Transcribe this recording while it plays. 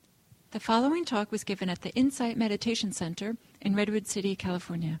The following talk was given at the Insight Meditation Center in Redwood City,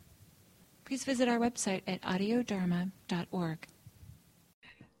 California. Please visit our website at audiodharma.org.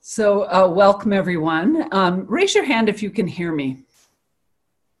 So welcome everyone. Raise your hand if you can hear me.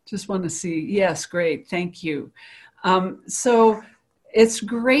 Just want to see. Yes, great. Thank you. So it's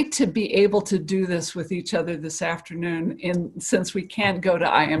great to be able to do this with each other this afternoon since we can't go to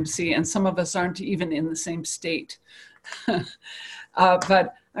IMC and some of us aren't even in the same state.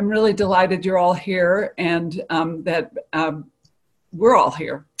 But I'm really delighted you're all here and that we're all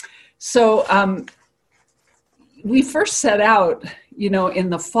here. So we first set out, in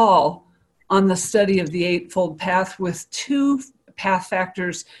the fall on the study of the Eightfold Path with two path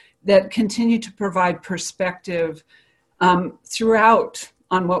factors that continue to provide perspective throughout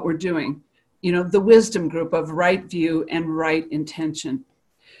on what we're doing. The wisdom group of right view and right intention.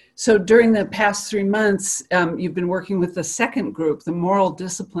 So during the past 3 months, you've been working with the second group, the moral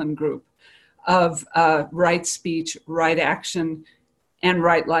discipline group of right speech, right action, and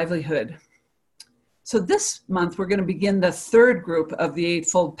right livelihood. So this month, we're going to begin the third group of the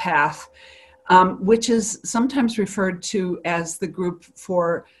Eightfold Path, which is sometimes referred to as the group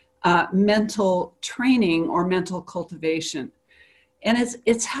for mental training or mental cultivation. And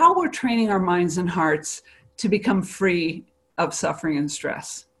it's how we're training our minds and hearts to become free of suffering and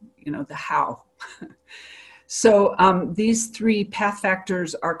stress, the how. So these three path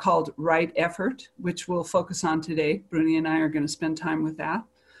factors are called right effort, which we'll focus on today. Bruni and I are going to spend time with that,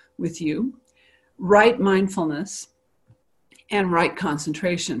 with you. Right mindfulness and right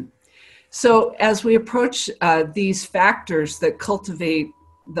concentration. So as we approach these factors that cultivate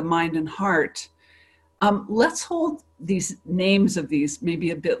the mind and heart, let's hold these names of these maybe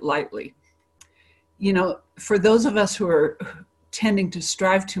a bit lightly. For those of us who are tending to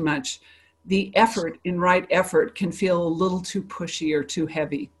strive too much, the effort in right effort can feel a little too pushy or too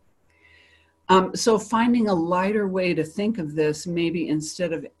heavy. So finding a lighter way to think of this, maybe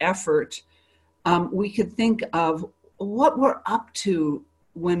instead of effort, we could think of what we're up to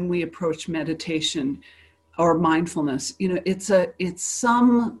when we approach meditation or mindfulness. It's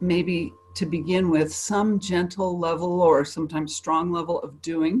some, maybe to begin with, some gentle level or sometimes strong level of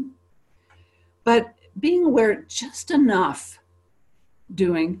doing, but being aware just enough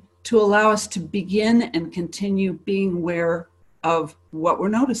doing to allow us to begin and continue being aware of what we're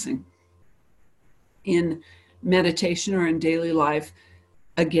noticing in meditation or in daily life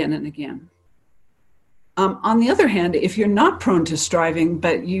again and again. On the other hand, if you're not prone to striving,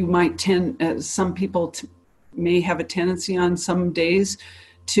 but you might some people may have a tendency on some days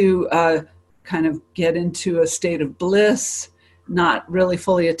to kind of get into a state of bliss, not really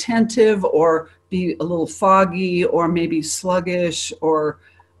fully attentive, or be a little foggy, or maybe sluggish, or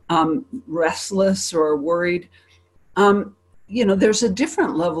restless, or worried. There's a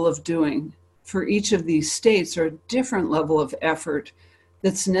different level of doing for each of these states, or a different level of effort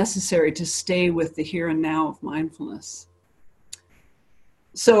that's necessary to stay with the here and now of mindfulness.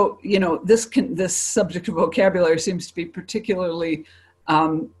 So, this subject of vocabulary seems to be particularly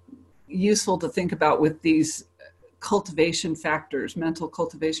useful to think about with these cultivation factors, mental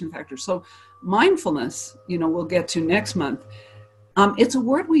cultivation factors. So mindfulness, we'll get to next month. It's a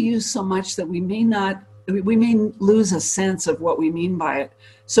word we use so much that we may lose a sense of what we mean by it.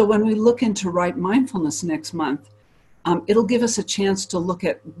 So when we look into right mindfulness next month, it'll give us a chance to look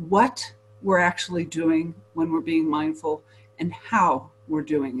at what we're actually doing when we're being mindful and how we're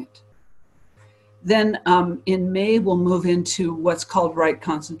doing it. Then in May, we'll move into what's called right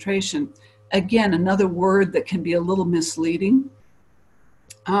concentration. Again, another word that can be a little misleading.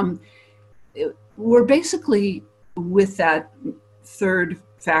 We're basically, with that third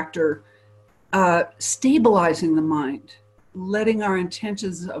factor, stabilizing the mind, letting our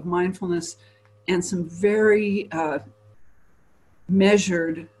intentions of mindfulness and some very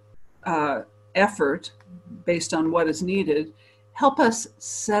measured effort based on what is needed, help us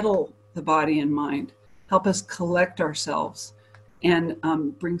settle the body and mind, help us collect ourselves, and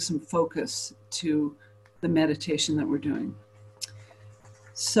bring some focus to the meditation that we're doing.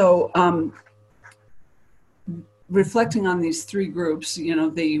 So reflecting on these three groups,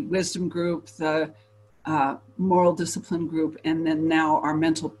 the wisdom group, the moral discipline group, and then now our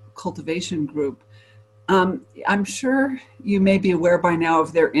mental cultivation group, I'm sure you may be aware by now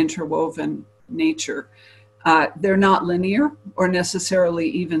of their interwoven nature. They're not linear or necessarily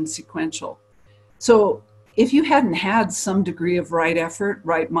even sequential. So if you hadn't had some degree of right effort,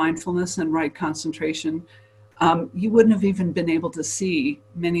 right mindfulness, and right concentration, you wouldn't have even been able to see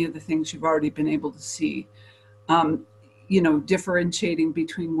many of the things you've already been able to see. Differentiating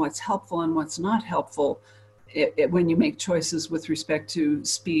between what's helpful and what's not helpful when you make choices with respect to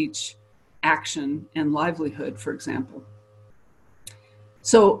speech, action, and livelihood, for example.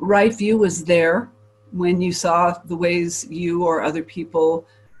 So right view was there when you saw the ways you or other people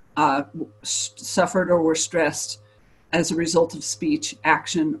suffered or were stressed as a result of speech,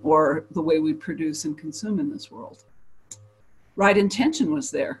 action, or the way we produce and consume in this world. Right intention was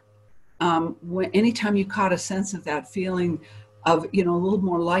there. Anytime you caught a sense of that feeling of, a little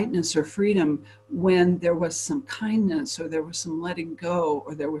more lightness or freedom, when there was some kindness or there was some letting go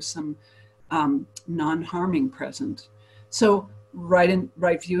or there was some non-harming present. So right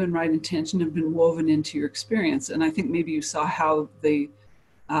view and right intention have been woven into your experience. And I think maybe you saw how the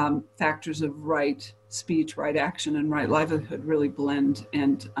factors of right speech, right action, and right livelihood really blend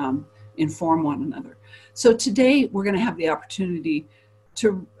and inform one another. So today we're going to have the opportunity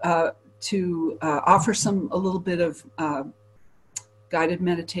to offer a little bit of guided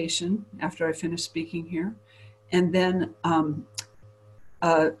meditation after I finish speaking here, and then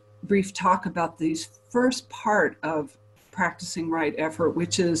a brief talk about the first part of practicing right effort,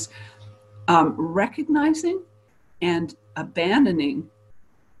 which is recognizing and abandoning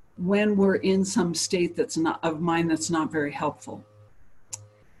when we're in some state of mind that's not very helpful.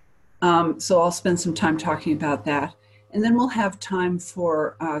 So I'll spend some time talking about that. And then we'll have time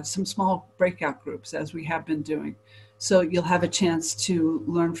for some small breakout groups, as we have been doing. So you'll have a chance to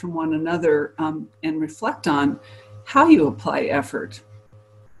learn from one another and reflect on how you apply effort.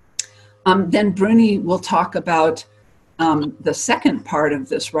 Then Bruni will talk about the second part of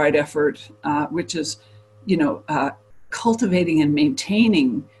this right effort, which is, cultivating and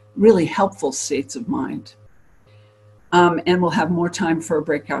maintaining really helpful states of mind. And we'll have more time for a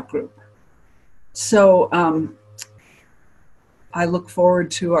breakout group. So I look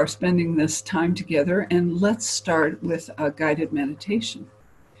forward to our spending this time together, and let's start with a guided meditation.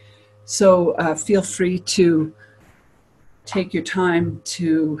 So feel free to take your time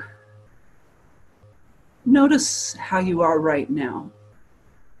to notice how you are right now.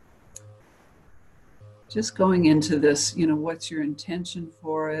 Just going into this, what's your intention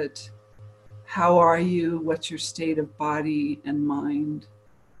for it? How are you? What's your state of body and mind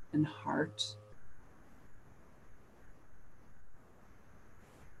and heart?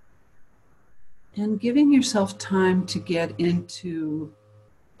 And giving yourself time to get into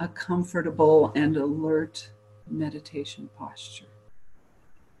a comfortable and alert meditation posture.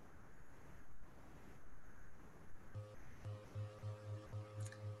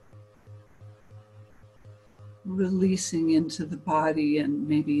 Releasing into the body and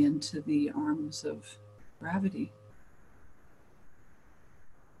maybe into the arms of gravity.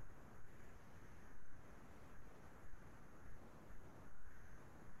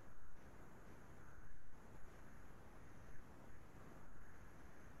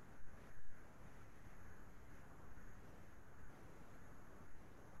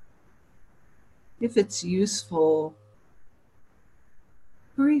 If it's useful,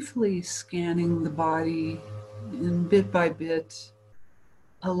 briefly scanning the body and bit by bit,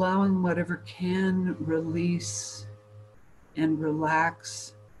 allowing whatever can release and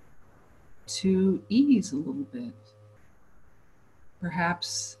relax to ease a little bit.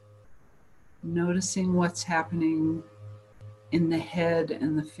 Perhaps noticing what's happening in the head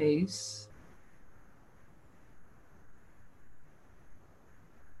and the face.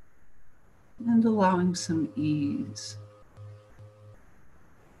 And allowing some ease.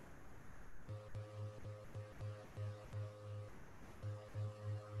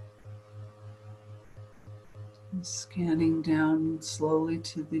 And scanning down slowly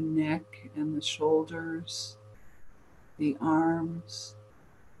to the neck and the shoulders, the arms,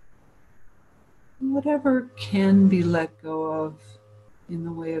 whatever can be let go of in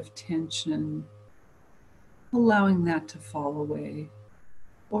the way of tension, allowing that to fall away.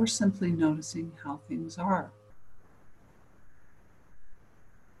 Or simply noticing how things are.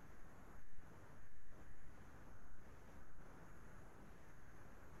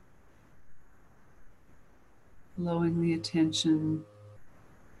 Flowing the attention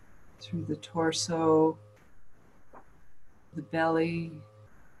through the torso, the belly,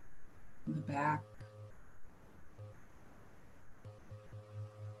 the back.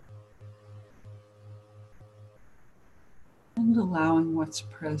 And allowing what's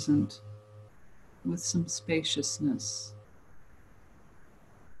present with some spaciousness.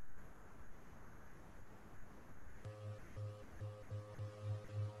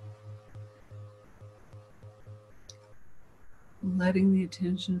 Letting the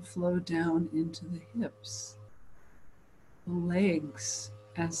attention flow down into the hips, the legs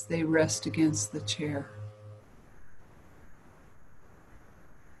as they rest against the chair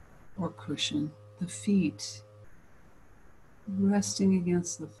or cushion, the feet resting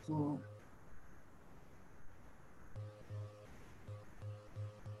against the floor.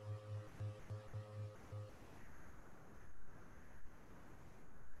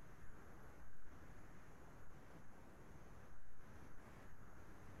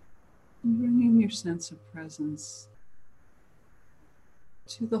 sense of presence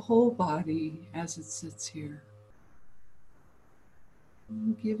to the whole body as it sits here,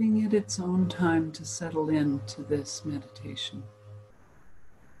 and giving it its own time to settle into this meditation.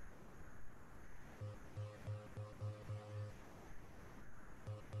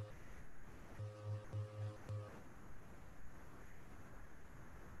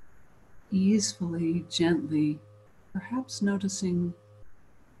 Easily, gently, perhaps noticing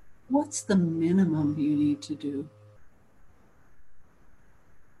what's the minimum you need to do.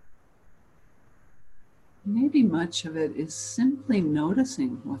 Maybe much of it is simply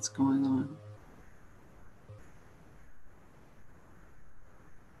noticing what's going on.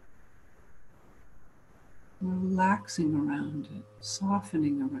 Relaxing around it,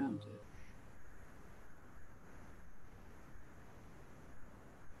 softening around it.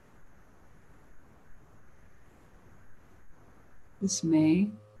 This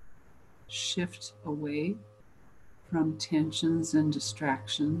may shift away from tensions and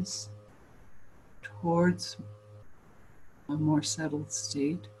distractions towards a more settled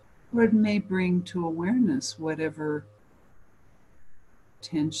state, or it may bring to awareness whatever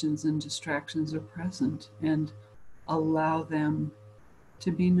tensions and distractions are present and allow them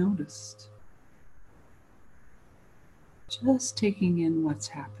to be noticed. Just taking in what's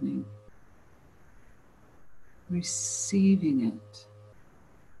happening, receiving it.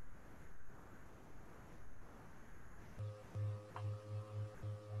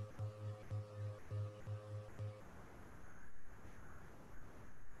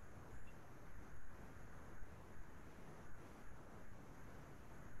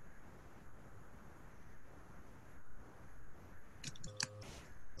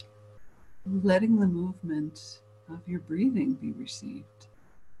 Letting the movement of your breathing be received.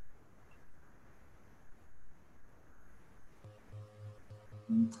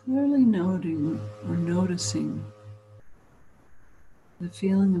 And clearly noting or noticing the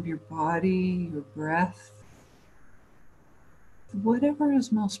feeling of your body, your breath, whatever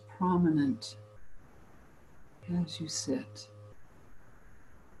is most prominent as you sit.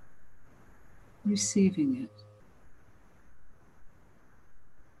 Receiving it.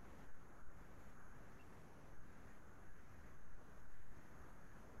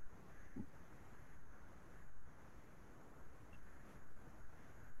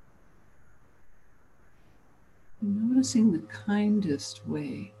 Noticing the kindest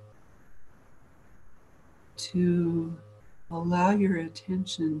way to allow your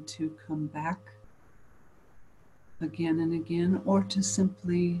attention to come back again and again, or to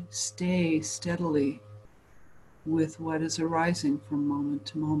simply stay steadily with what is arising from moment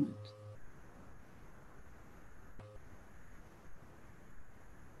to moment.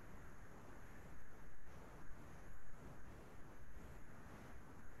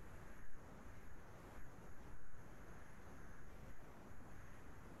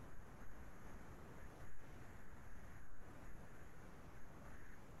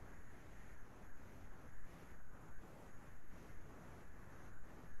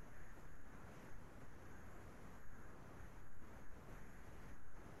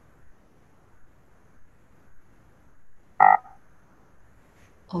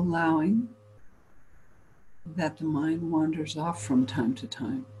 Allowing that the mind wanders off from time to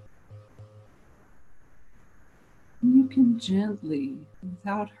time. You can gently,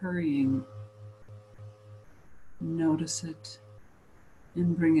 without hurrying, notice it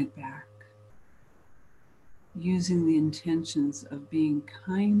and bring it back, using the intentions of being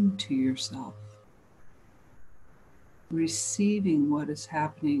kind to yourself, receiving what is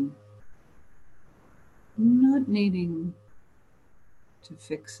happening, not needing to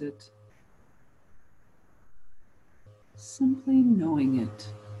fix it, simply knowing it.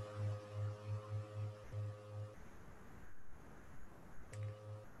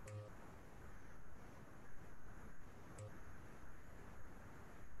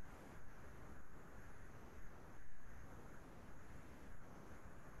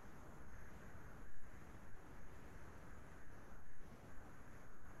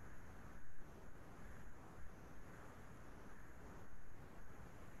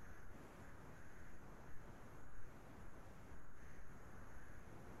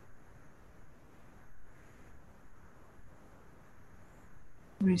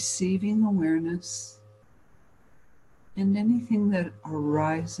 Receiving awareness and anything that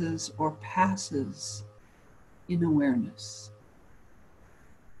arises or passes in awareness.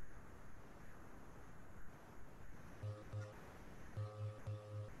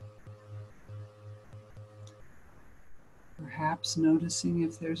 Perhaps noticing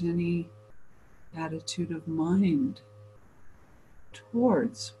if there's any attitude of mind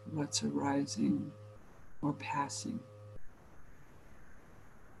towards what's arising or passing.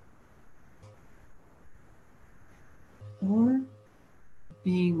 Or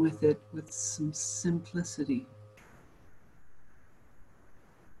being with it with some simplicity.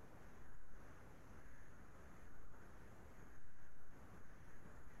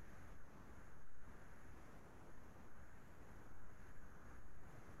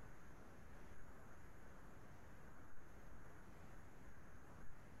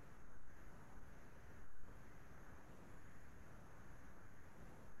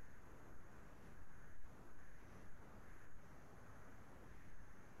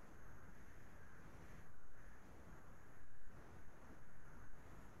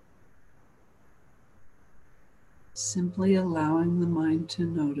 Simply allowing the mind to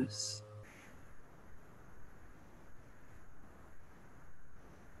notice.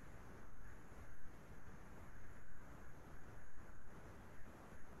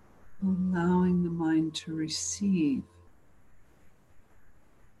 Allowing the mind to receive.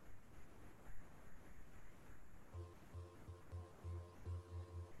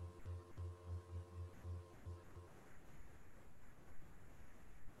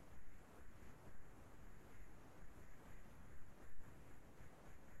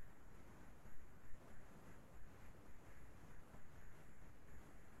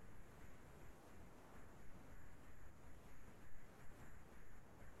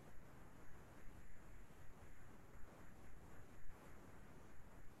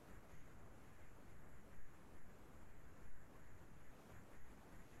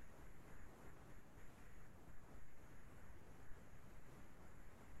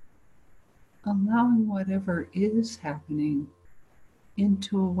 Allowing whatever is happening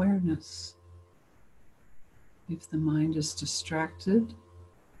into awareness. If the mind is distracted,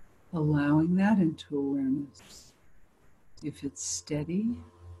 allowing that into awareness. If it's steady,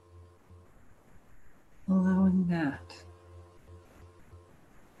 allowing that.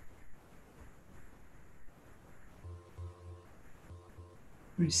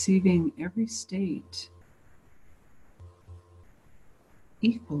 Receiving every state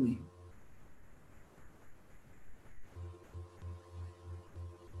equally.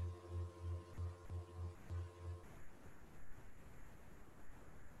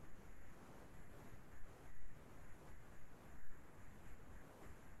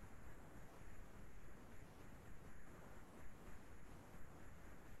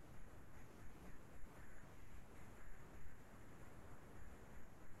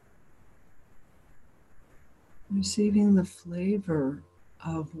 Receiving the flavor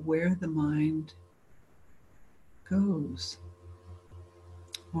of where the mind goes,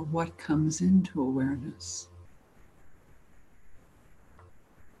 or what comes into awareness.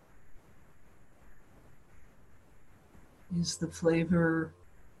 Is the flavor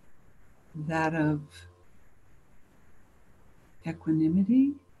that of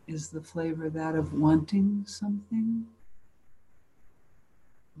equanimity? Is the flavor that of wanting something?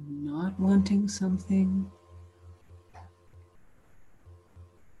 Not wanting something?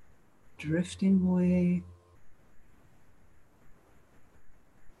 Drifting away?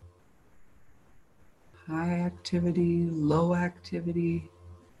 High activity, low activity?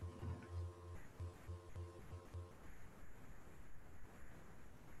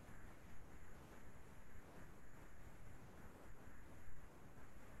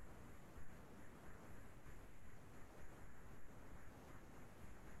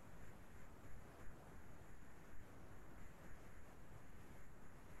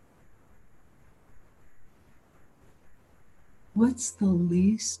 What's the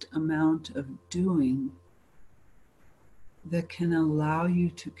least amount of doing that can allow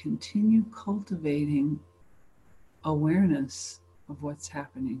you to continue cultivating awareness of what's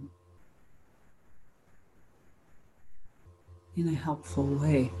happening in a helpful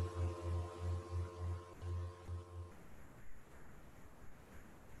way?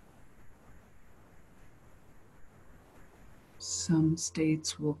 Some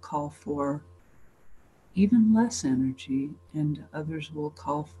states will call for even less energy, and others will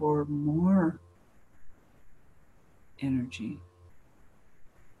call for more energy.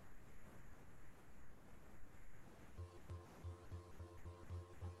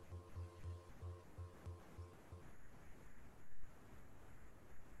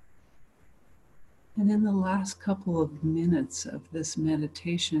 And in the last couple of minutes of this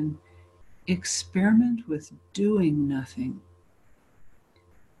meditation, experiment with doing nothing.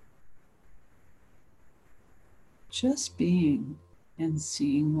 Just being and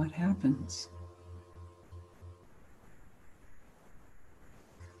seeing what happens.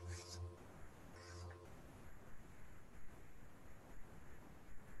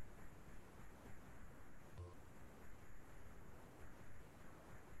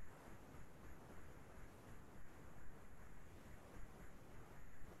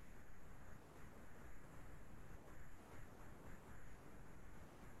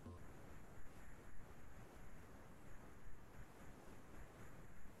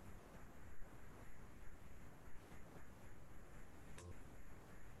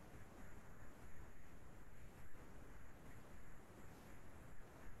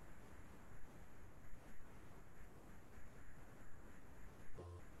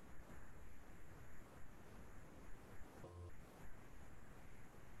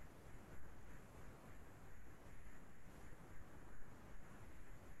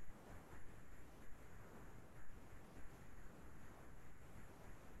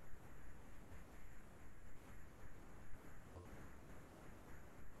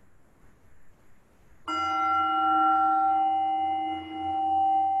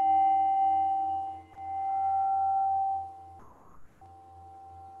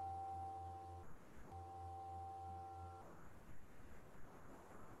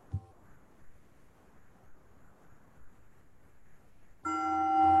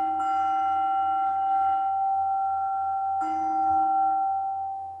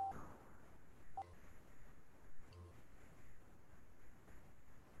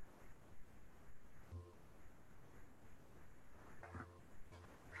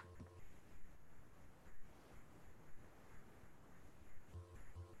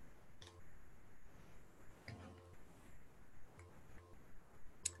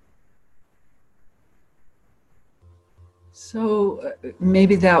 So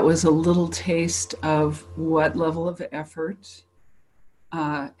maybe that was a little taste of what level of effort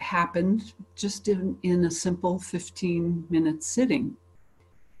happened just in a simple 15-minute sitting.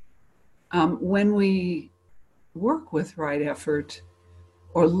 When we work with right effort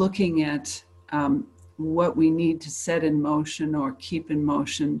or looking at what we need to set in motion or keep in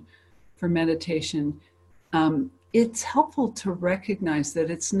motion for meditation, it's helpful to recognize that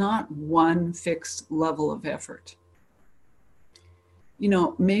it's not one fixed level of effort. You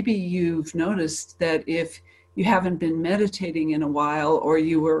know, maybe you've noticed that if you haven't been meditating in a while, or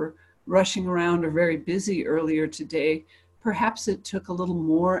you were rushing around or very busy earlier today, perhaps it took a little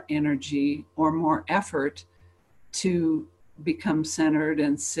more energy or more effort to become centered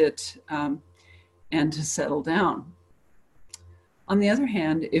and sit and to settle down. On the other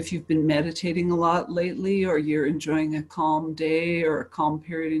hand, if you've been meditating a lot lately, or you're enjoying a calm day or a calm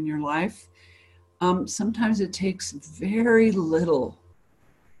period in your life, sometimes it takes very little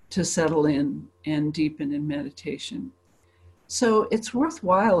to settle in and deepen in meditation. So it's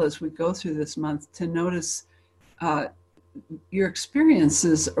worthwhile as we go through this month to notice your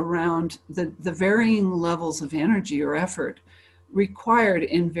experiences around the varying levels of energy or effort required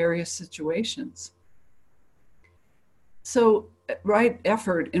in various situations. So right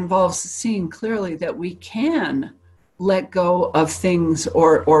effort involves seeing clearly that we can let go of things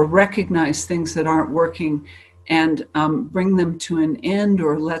or recognize things that aren't working and bring them to an end,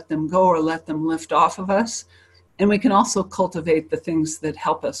 or let them go, or let them lift off of us. And we can also cultivate the things that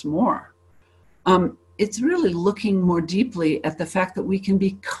help us more. It's really looking more deeply at the fact that we can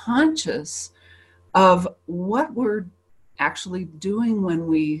be conscious of what we're actually doing when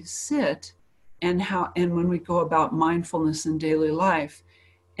we sit, and when we go about mindfulness in daily life.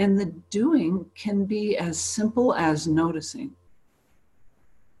 And the doing can be as simple as noticing.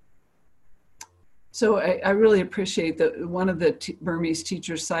 So I really appreciate that one of the Burmese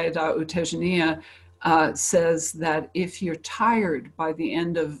teachers, Sayadaw U Tejaniya, says that if you're tired by the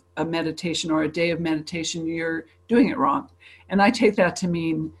end of a meditation or a day of meditation, you're doing it wrong. And I take that to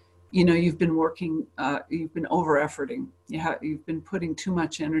mean, you know, you've been working, you've been over-efforting. You've been putting too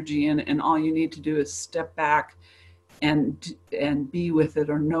much energy in, and all you need to do is step back and be with it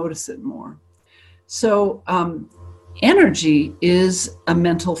or notice it more. So energy is a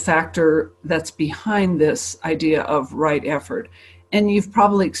mental factor that's behind this idea of right effort. And you've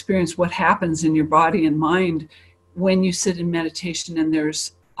probably experienced what happens in your body and mind when you sit in meditation and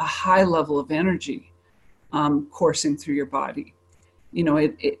there's a high level of energy coursing through your body. You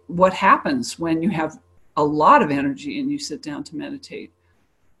know, what happens when you have a lot of energy and you sit down to meditate?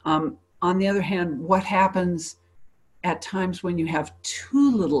 On the other hand, what happens at times when you have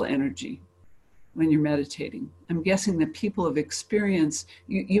too little energy when you're meditating? I'm guessing that people have experienced,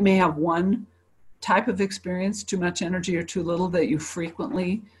 you may have one type of experience, too much energy or too little, that you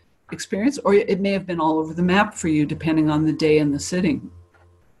frequently experience, or it may have been all over the map for you depending on the day and the sitting.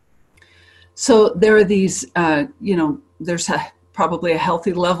 So there are these, there's probably a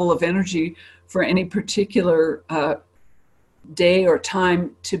healthy level of energy for any particular day or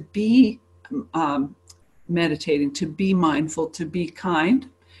time to be meditating, to be mindful, to be kind,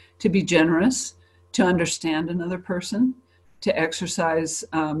 to be generous, to understand another person, to exercise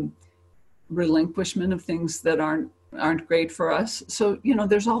relinquishment of things that aren't great for us. So, you know,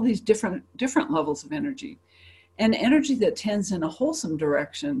 there's all these different levels of energy. And energy that tends in a wholesome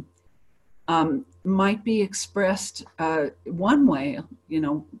direction might be expressed one way, you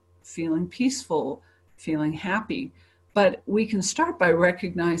know, feeling peaceful, feeling happy. But we can start by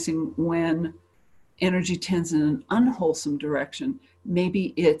recognizing when energy tends in an unwholesome direction.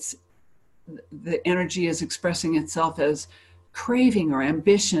 Maybe the energy is expressing itself as craving or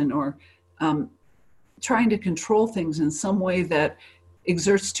ambition, or trying to control things in some way that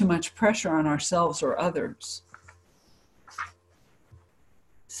exerts too much pressure on ourselves or others.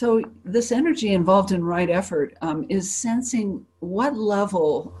 So this energy involved in right effort is sensing what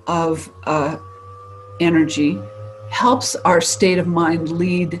level of energy helps our state of mind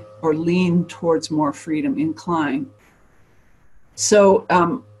lead or lean towards more freedom, incline. So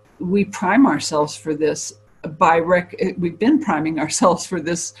we prime ourselves for this we've been priming ourselves for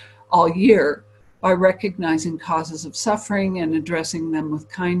this all year by recognizing causes of suffering and addressing them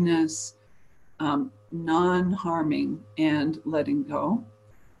with kindness, non-harming, and letting go.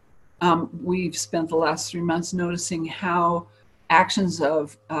 We've spent the last 3 months noticing how actions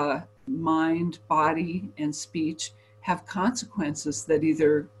of mind, body, and speech have consequences that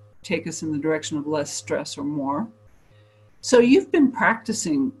either take us in the direction of less stress or more. So you've been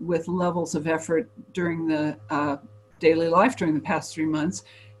practicing with levels of effort during the daily life during the past 3 months,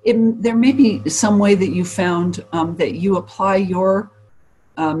 there may be some way that you found that you apply your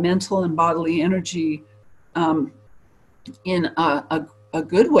mental and bodily energy in a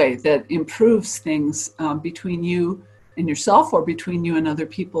good way that improves things between you and yourself, or between you and other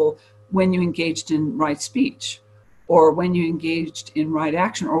people, when you engaged in right speech, or when you engaged in right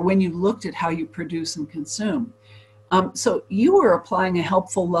action, or when you looked at how you produce and consume. So you were applying a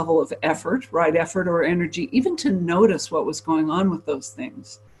helpful level of effort, right effort or energy, even to notice what was going on with those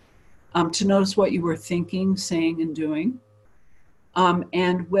things, to notice what you were thinking, saying, and doing,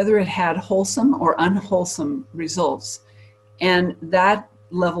 and whether it had wholesome or unwholesome results. And that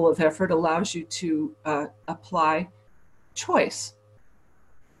level of effort allows you to apply choice,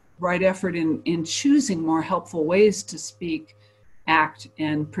 right effort in choosing more helpful ways to speak, act,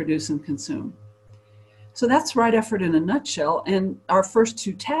 and produce and consume. So that's right effort in a nutshell. And our first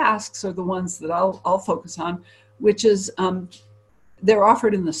two tasks are the ones that I'll focus on, which is they're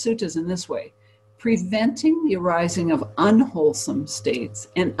offered in the suttas in this way: preventing the arising of unwholesome states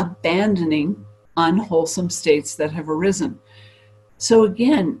and abandoning unwholesome states that have arisen. So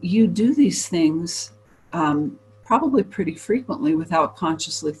again, you do these things probably pretty frequently without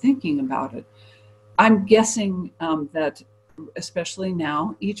consciously thinking about it. I'm guessing that, especially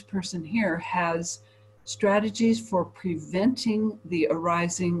now, each person here has strategies for preventing the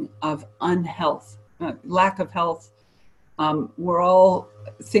arising of unhealth, lack of health. We're all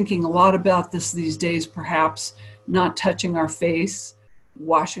thinking a lot about this these days, perhaps not touching our face,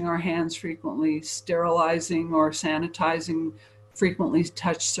 washing our hands frequently, sterilizing or sanitizing frequently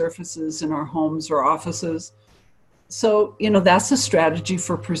touched surfaces in our homes or offices. So, that's a strategy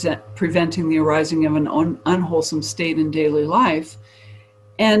for preventing the arising of an unwholesome state in daily life.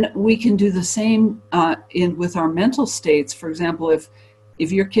 And we can do the same with our mental states. For example,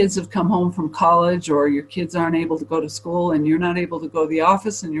 if your kids have come home from college, or your kids aren't able to go to school and you're not able to go to the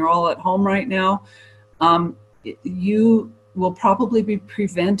office and you're all at home right now, you will probably be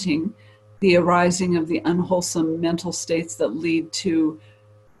preventing the arising of the unwholesome mental states that lead to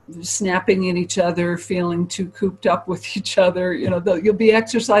snapping at each other, feeling too cooped up with each other. You'll be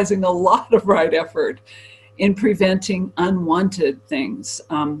exercising a lot of right effort in preventing unwanted things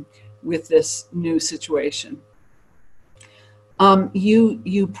with this new situation.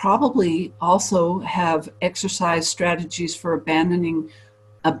 You probably also have exercised strategies for abandoning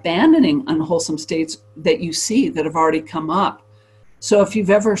unwholesome states that you see that have already come up. So if you've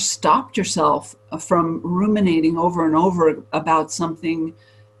ever stopped yourself from ruminating over and over about something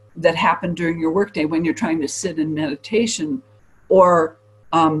that happened during your workday when you're trying to sit in meditation, or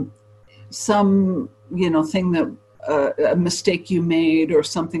some thing that a mistake you made, or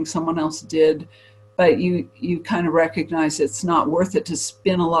something someone else did, but you kind of recognize it's not worth it to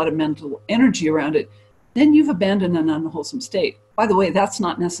spend a lot of mental energy around it, then you've abandoned an unwholesome state. By the way, that's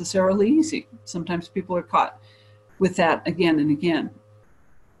not necessarily easy. Sometimes people are caught with that again and again.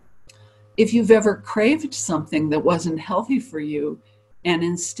 If you've ever craved something that wasn't healthy for you and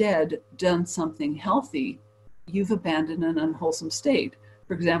instead done something healthy, you've abandoned an unwholesome state.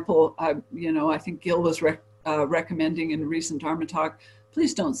 For example, I think Gil was recommending in a recent Dharma talk,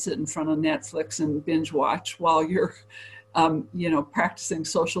 please don't sit in front of Netflix and binge watch while you're, practicing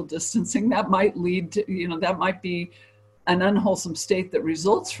social distancing. That might lead to, that might be an unwholesome state that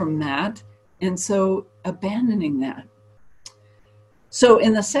results from that. And so abandoning that. So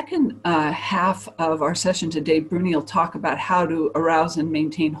in the second half of our session today, Bruni will talk about how to arouse and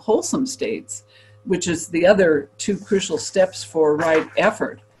maintain wholesome states, which is the other two crucial steps for right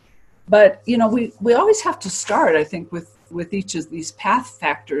effort. But, we always have to start, I think, with each of these path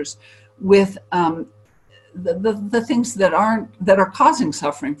factors with the things that are causing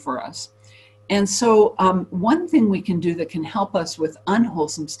suffering for us. And so one thing we can do that can help us with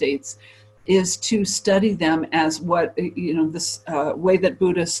unwholesome states is to study them as what, this way that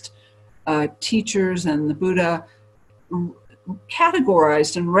Buddhist teachers and the Buddha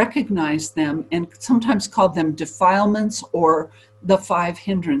categorized and recognized them, and sometimes called them defilements or the 5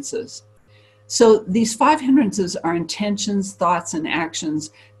 hindrances. So these 5 hindrances are intentions, thoughts, and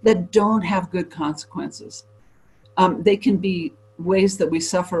actions that don't have good consequences. They can be ways that we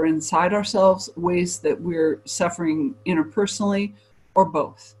suffer inside ourselves, ways that we're suffering interpersonally, or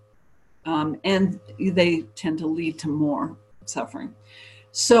both. And they tend to lead to more suffering.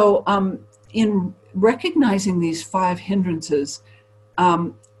 So in recognizing these 5 hindrances,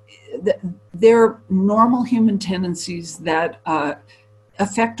 they're normal human tendencies that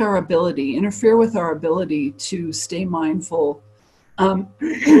affect our ability, interfere with our ability to stay mindful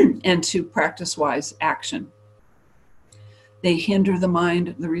and to practice wise action. They hinder the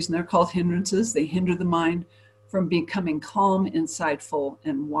mind. The reason they're called hindrances, they hinder the mind from becoming calm, insightful,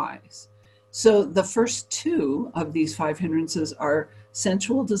 and wise. So the first two of these 5 hindrances are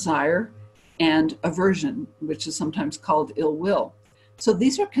sensual desire and aversion, which is sometimes called ill will. So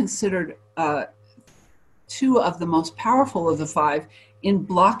these are considered two of the most powerful of the 5 in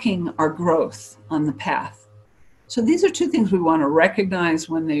blocking our growth on the path. So these are two things we want to recognize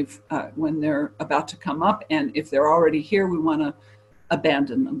when they're about to come up, and if they're already here, we want to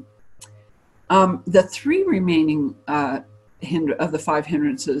abandon them. The 3 remaining of the 5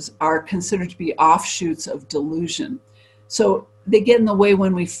 hindrances are considered to be offshoots of delusion. So they get in the way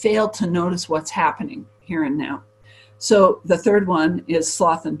when we fail to notice what's happening here and now. So the 3rd one is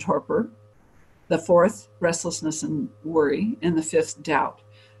sloth and torpor. The 4th, restlessness and worry. And the 5th, doubt.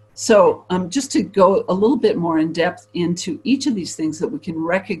 So just to go a little bit more in depth into each of these things that we can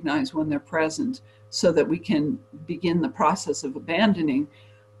recognize when they're present so that we can begin the process of abandoning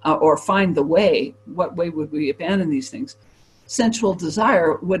or find the way. What way would we abandon these things? Sensual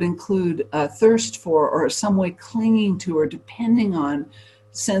desire would include a thirst for or some way clinging to or depending on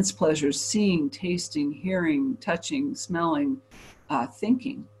sense pleasures, seeing, tasting, hearing, touching, smelling,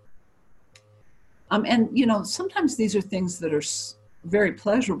 thinking. And, sometimes these are things that are very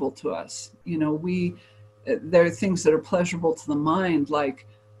pleasurable to us. There are things that are pleasurable to the mind, like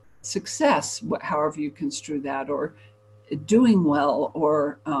success, however you construe that, or doing well,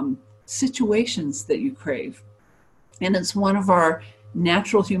 or situations that you crave. And it's one of our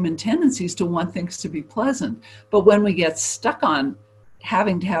natural human tendencies to want things to be pleasant. But when we get stuck on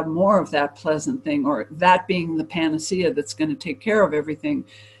having to have more of that pleasant thing, or that being the panacea that's going to take care of everything,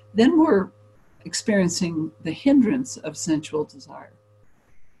 then we're experiencing the hindrance of sensual desire.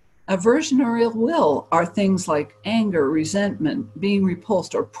 Aversion or ill will are things like anger, resentment, being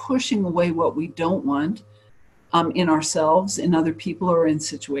repulsed, or pushing away what we don't want in ourselves, in other people, or in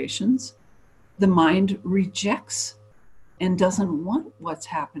situations. The mind rejects and doesn't want what's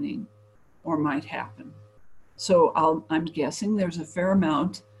happening or might happen. So I'm guessing there's a fair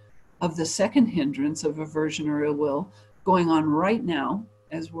amount of the second hindrance of aversion or ill will going on right now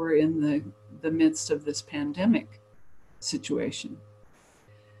as we're in the midst of this pandemic situation.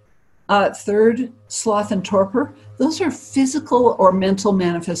 Third, sloth and torpor. Those are physical or mental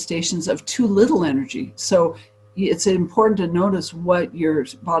manifestations of too little energy. So it's important to notice what your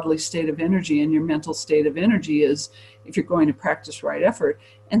bodily state of energy and your mental state of energy is if you're going to practice right effort.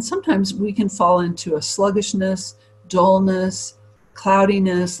 And sometimes we can fall into a sluggishness, dullness,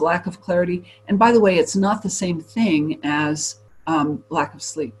 cloudiness, lack of clarity. And by the way, it's not the same thing as lack of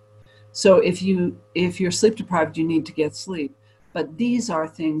sleep. So if you're sleep deprived, you need to get sleep. But these are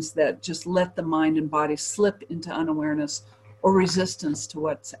things that just let the mind and body slip into unawareness or resistance to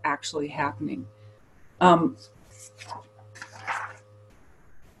what's actually happening.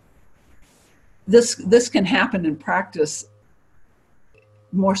 This can happen in practice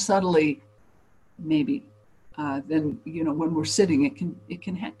more subtly, maybe, than when we're sitting. It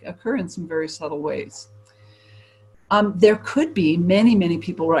can occur in some very subtle ways. There could be many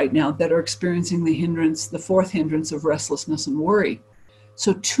people right now that are experiencing the 4th hindrance of restlessness and worry.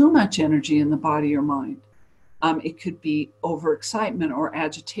 So too much energy in the body or mind. It could be overexcitement or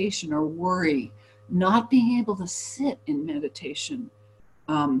agitation or worry, not being able to sit in meditation,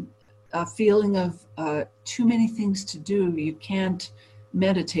 a feeling of too many things to do. You can't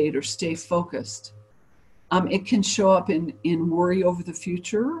meditate or stay focused. It can show up in worry over the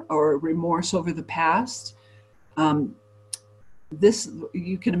future or remorse over the past. This,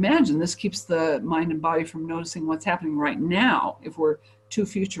 you can imagine, this keeps the mind and body from noticing what's happening right now if we're too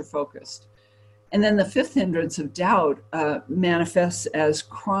future focused. And then the 5th hindrance of doubt manifests as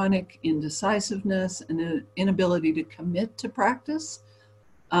chronic indecisiveness and an inability to commit to practice,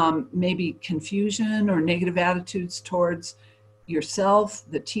 maybe confusion or negative attitudes towards yourself,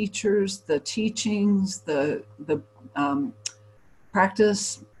 the teachers, the teachings, the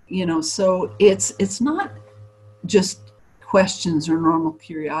practice. So it's not just questions or normal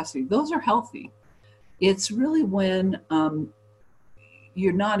curiosity. Those are healthy. It's really when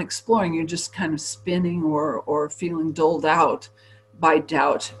you're not exploring, you're just kind of spinning or feeling doled out by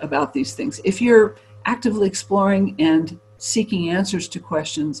doubt about these things. If you're actively exploring and seeking answers to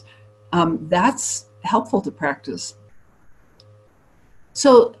questions, that's helpful to practice.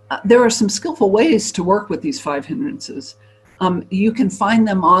 So there are some skillful ways to work with these 5 hindrances. You can find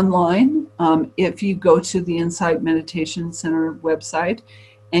them online if you go to the Insight Meditation Center website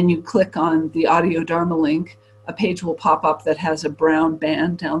and you click on the Audio Dharma link. A page will pop up that has a brown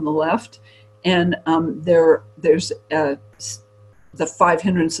band down the left, and there's the 5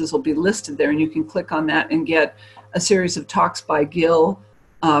 hindrances will be listed there, and you can click on that and get a series of talks by Gil,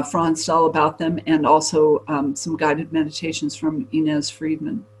 Franz Stahl about them, and also some guided meditations from Inez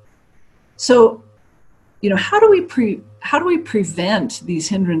Friedman. So, how do we prevent these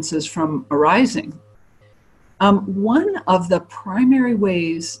hindrances from arising? One of the primary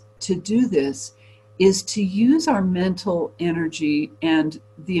ways to do this is to use our mental energy and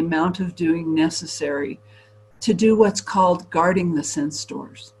the amount of doing necessary to do what's called guarding the sense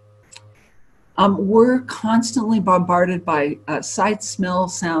doors. We're constantly bombarded by sights,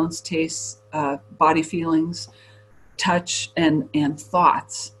 smells, sounds, tastes, body feelings, touch, and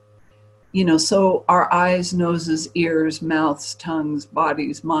thoughts. So our eyes, noses, ears, mouths, tongues,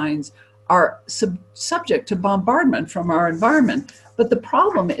 bodies, minds are subject to bombardment from our environment. But the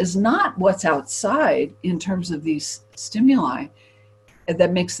problem is not what's outside in terms of these stimuli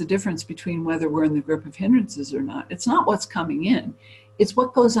that makes the difference between whether we're in the grip of hindrances or not. It's not what's coming in. It's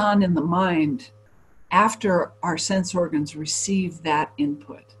what goes on in the mind after our sense organs receive that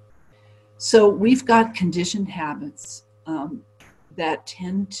input. So we've got conditioned habits that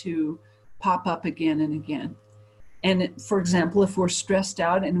tend to pop up again and again. And for example, if we're stressed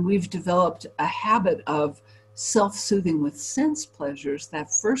out and we've developed a habit of self-soothing with sense pleasures,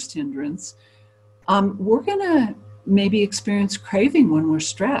 that first hindrance, we're going to maybe experience craving when we're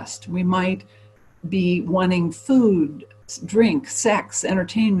stressed. We might be wanting food, drink, sex,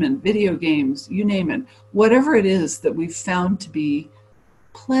 entertainment, video games, you name it, whatever it is that we've found to be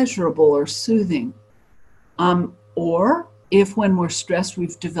pleasurable or soothing. Or if when we're stressed,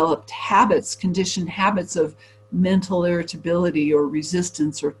 we've developed habits, conditioned habits of mental irritability or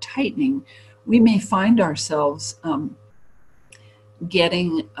resistance or tightening, we may find ourselves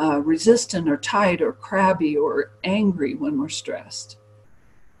getting resistant or tight or crabby or angry when we're stressed.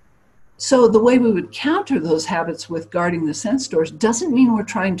 So the way we would counter those habits with guarding the sense doors doesn't mean we're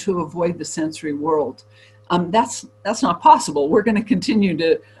trying to avoid the sensory world. That's not possible. We're going to continue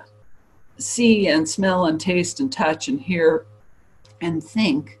to see and smell and taste and touch and hear and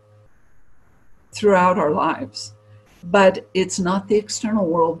think throughout our lives. But it's not the external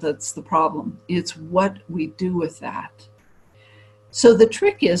world that's the problem. It's what we do with that. So the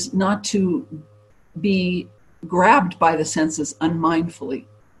trick is not to be grabbed by the senses unmindfully.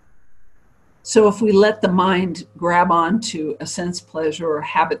 So if we let the mind grab onto a sense pleasure or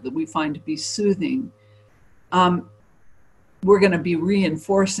habit that we find to be soothing, we're going to be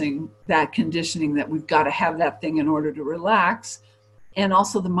reinforcing that conditioning that we've got to have that thing in order to relax. And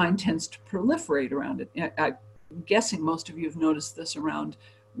also the mind tends to proliferate around it. I'm guessing most of you have noticed this around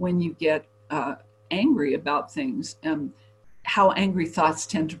when you get angry about things, how angry thoughts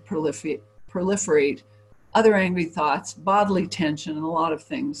tend to proliferate other angry thoughts, bodily tension, and a lot of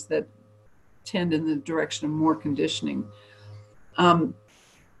things that tend in the direction of more conditioning.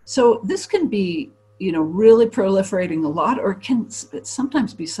 So this can be, really proliferating a lot, or it can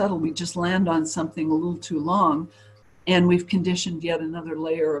sometimes be subtle. We just land on something a little too long, and we've conditioned yet another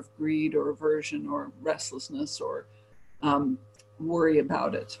layer of greed or aversion or restlessness or worry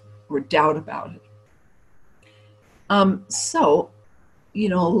about it or doubt about it. So,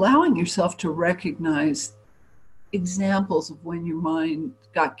 allowing yourself to recognize examples of when your mind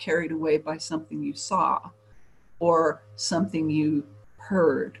got carried away by something you saw or something you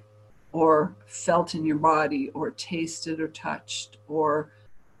heard or felt in your body or tasted or touched or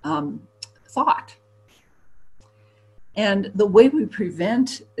thought. And the way we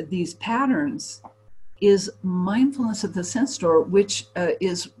prevent these patterns is mindfulness of the sense door, which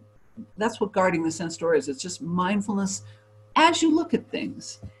that's what guarding the sense door is. It's just mindfulness as you look at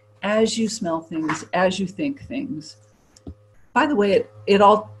things, as you smell things, as you think things. By the way, it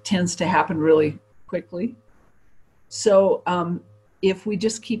all tends to happen really quickly. So if we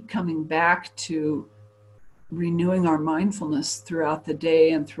just keep coming back to renewing our mindfulness throughout the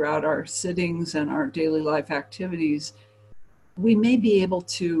day and throughout our sittings and our daily life activities, we may be able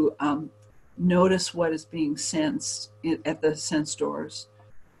to notice what is being sensed at the sense doors.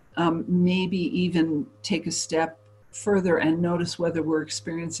 Maybe even take a step further and notice whether we're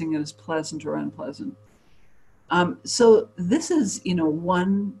experiencing it as pleasant or unpleasant. So this is,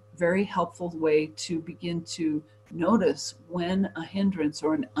 one very helpful way to begin to notice when a hindrance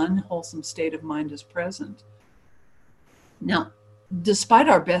or an unwholesome state of mind is present. Now, despite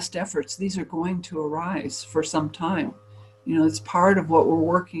our best efforts, these are going to arise for some time. It's part of what we're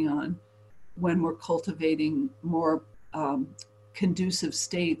working on when we're cultivating more conducive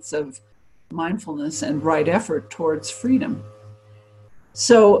states of mindfulness and right effort towards freedom.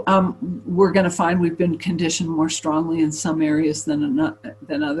 So we're going to find we've been conditioned more strongly in some areas than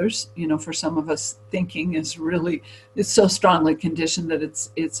others. For some of us, thinking is so strongly conditioned that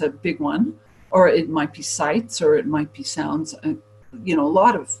it's a big one, or it might be sights, or it might be sounds. a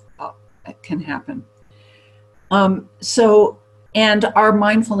lot of can happen. And our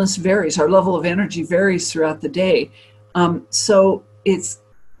mindfulness varies, our level of energy varies throughout the day. So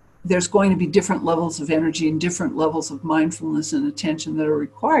there's going to be different levels of energy and different levels of mindfulness and attention that are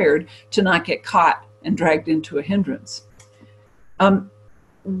required to not get caught and dragged into a hindrance.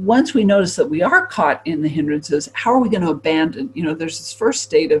 Once we notice that we are caught in the hindrances, how are we going to abandon? There's this first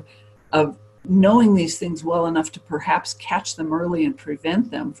state of knowing these things well enough to perhaps catch them early and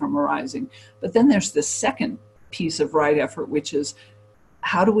prevent them from arising. But then there's this second piece of right effort, which is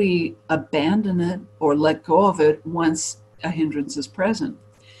how do we abandon it or let go of it once a hindrance is present?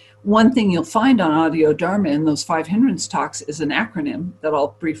 One thing you'll find on Audio Dharma in those 5 hindrance talks is an acronym that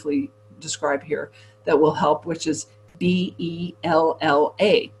I'll briefly describe here that will help, which is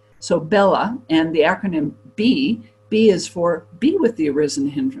BELLA. So Bella, and the acronym B is for be with the arisen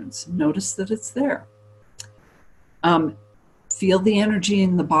hindrance. Notice that it's there. Feel the energy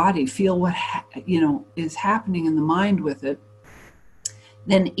in the body. Feel what is happening in the mind with it.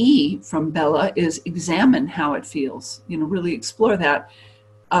 Then E from Bella is examine how it feels. Really explore that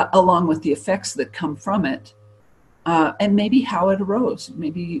along with the effects that come from it, and maybe how it arose.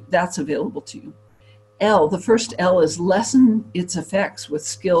 Maybe that's available to you. L, the first L is lessen its effects with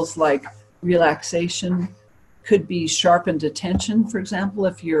skills like relaxation. Could be sharpened attention, for example,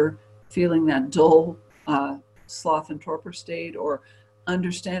 if you're feeling that dull sloth and torpor state, or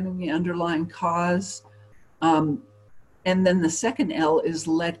understanding the underlying cause. And then the second L is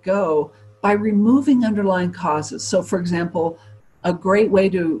let go by removing underlying causes. So, for example, a great way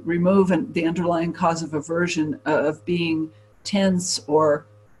to remove the underlying cause of aversion, of being tense or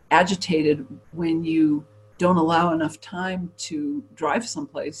agitated when you don't allow enough time to drive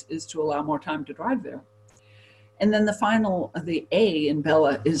someplace, is to allow more time to drive there. And then the A in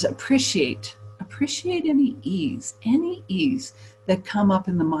Bella is appreciate. Appreciate any ease that come up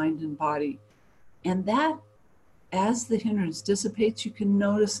in the mind and body. And that, as the hindrance dissipates, you can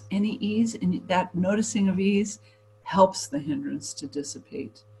notice any ease, and that noticing of ease helps the hindrance to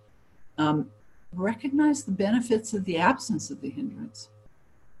dissipate. Recognize the benefits of the absence of the hindrance.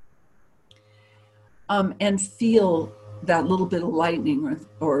 And feel that little bit of lightening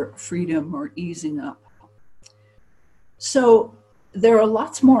or freedom or easing up. So there are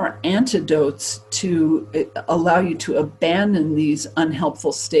lots more antidotes to allow you to abandon these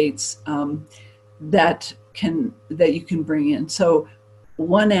unhelpful states that you can bring in. So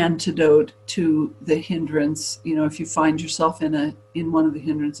one antidote to the hindrance, if you find yourself in one of the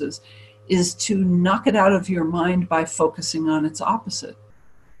hindrances, is to knock it out of your mind by focusing on its opposite.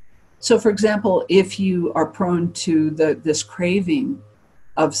 So, for example, if you are prone to this craving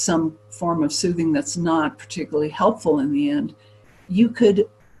of some form of soothing that's not particularly helpful in the end, you could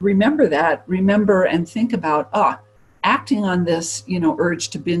remember and think about, acting on this, urge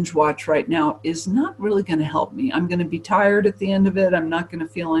to binge watch right now is not really going to help me. I'm going to be tired at the end of it. I'm not going to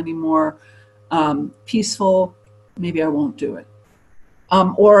feel any more peaceful. Maybe I won't do it.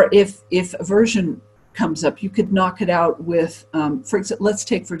 Or if aversion comes up, you could knock it out with, let's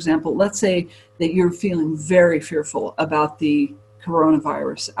say that you're feeling very fearful about the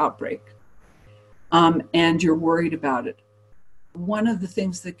coronavirus outbreak, and you're worried about it. One of the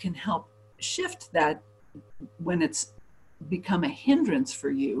things that can help shift that when it's become a hindrance for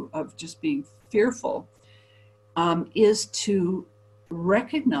you of just being fearful, is to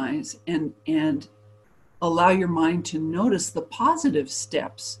recognize and allow your mind to notice the positive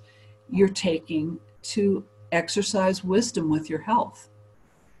steps you're taking to exercise wisdom with your health.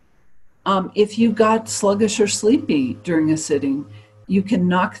 If you got sluggish or sleepy during a sitting, you can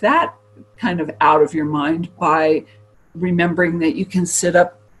knock that kind of out of your mind by remembering that you can sit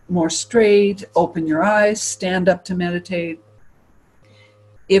up more straight, open your eyes, stand up to meditate.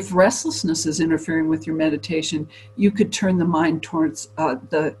 If restlessness is interfering with your meditation, you could turn the mind towards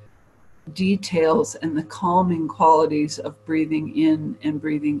the details and the calming qualities of breathing in and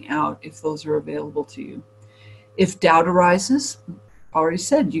breathing out, if those are available to you. If doubt arises, already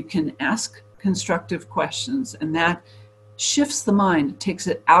said, you can ask constructive questions, and that shifts the mind, takes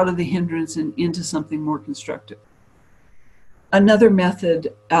it out of the hindrance and into something more constructive. Another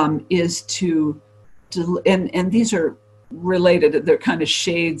method is to, and these are related, they're kind of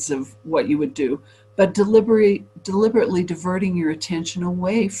shades of what you would do, but deliberately diverting your attention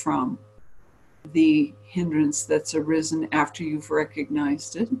away from the hindrance that's arisen after you've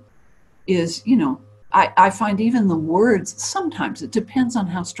recognized it is, I find even the words, sometimes it depends on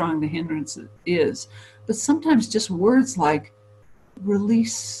how strong the hindrance is, but sometimes just words like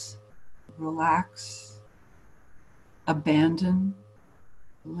release, relax, abandon,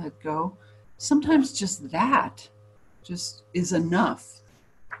 let go, sometimes just that just is enough.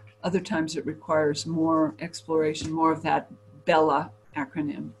 Other times it requires more exploration, more of that BELLA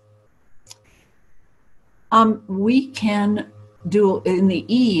acronym. We can do, in the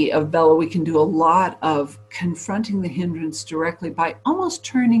E of BELLA, we can do a lot of confronting the hindrance directly by almost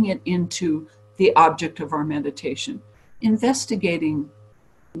turning it into the object of our meditation, investigating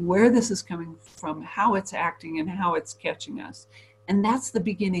where this is coming from, how it's acting, and how it's catching us. And that's the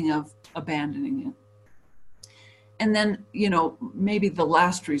beginning of abandoning it. And then, maybe the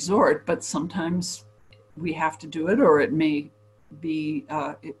last resort, but sometimes we have to do it, or it may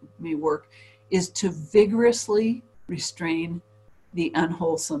work, is to vigorously restrain the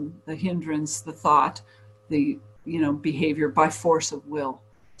unwholesome, the hindrance, the thought, the behavior by force of will.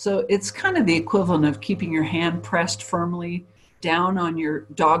 So it's kind of the equivalent of keeping your hand pressed firmly down on your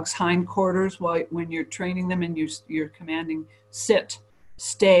dog's hindquarters when you're training them and you're commanding sit,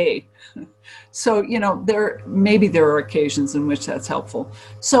 stay. So, there are occasions in which that's helpful.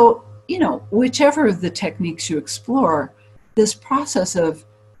 So, whichever of the techniques you explore, this process of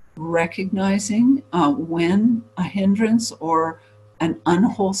recognizing when a hindrance or an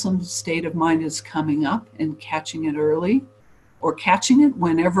unwholesome state of mind is coming up and catching it early, or catching it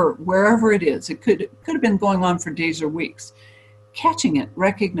wherever it is. It could have been going on for days or weeks. Catching it,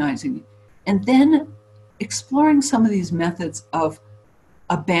 recognizing it, and then exploring some of these methods of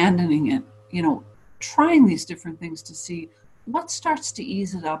abandoning it, trying these different things to see what starts to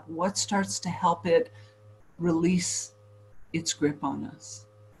ease it up, what starts to help it release its grip on us.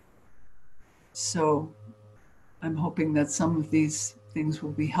 So I'm hoping that some of these things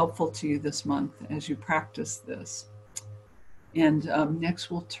will be helpful to you this month as you practice this. And next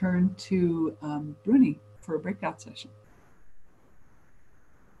we'll turn to Bruni for a breakout session.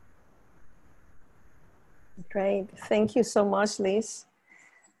 Great. Thank you so much, Liz.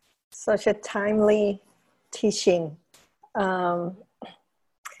 Such a timely teaching. So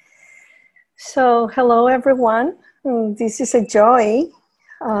hello, everyone. This is a joy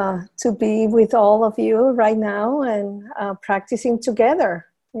to be with all of you right now and practicing together.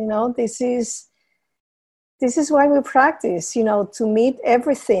 This is why we practice, to meet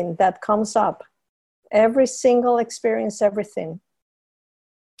everything that comes up, every single experience, everything.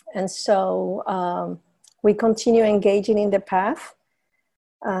 And so we continue engaging in the path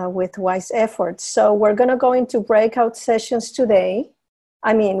with wise efforts. So we're going to go into breakout sessions today.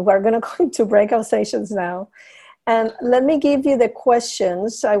 We're going to go into breakout sessions now. And let me give you the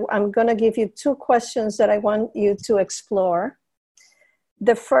questions. I'm going to give you 2 questions that I want you to explore.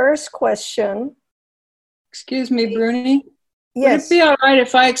 The first question. Excuse me, Bruni? Yes. Would it be all right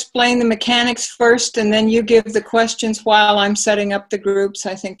if I explain the mechanics first and then you give the questions while I'm setting up the groups?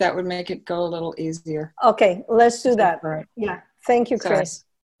 I think that would make it go a little easier. Okay, let's do that. Right. Yeah. Thank you, Chris.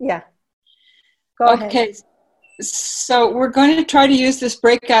 Sorry. Yeah. Go ahead. Okay. So we're going to try to use this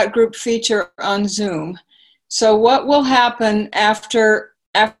breakout group feature on Zoom. So what will happen after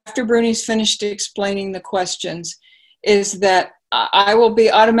Bruni's finished explaining the questions is that I will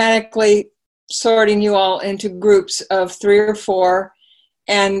be automatically sorting you all into groups of 3 or 4,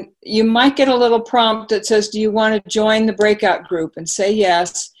 and you might get a little prompt that says, do you want to join the breakout group? And say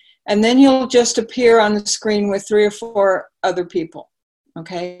yes, and then you'll just appear on the screen with 3 or 4 other people,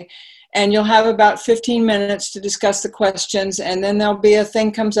 okay? And you'll have about 15 minutes to discuss the questions, and then there'll be a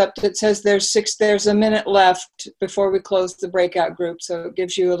thing comes up that says there's a minute left before we close the breakout group, so it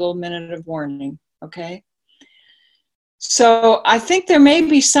gives you a little minute of warning, okay? So I think there may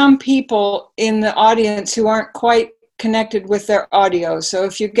be some people in the audience who aren't quite connected with their audio. So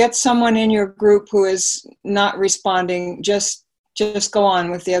if you get someone in your group who is not responding, just go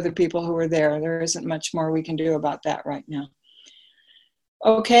on with the other people who are there. There isn't much more we can do about that right now.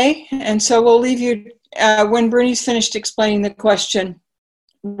 Okay, and so we'll leave you, when Bruni's finished explaining the question,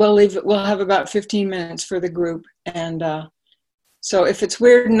 we'll have about 15 minutes for the group. And so if it's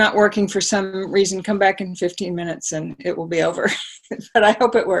weird and not working for some reason, come back in 15 minutes and it will be over. But I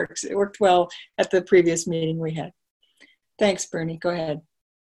hope it works. It worked well at the previous meeting we had. Thanks, Bruni. Go ahead.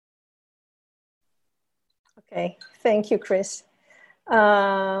 Okay, thank you, Chris.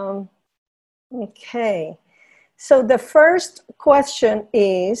 Okay, so the first question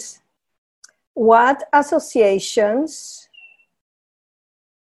is, what associations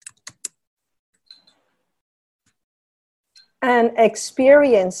and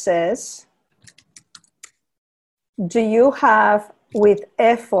experiences do you have with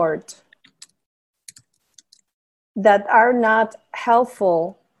effort that are not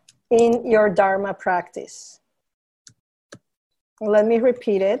helpful in your Dharma practice? Let me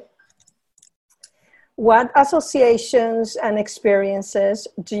repeat it. What associations and experiences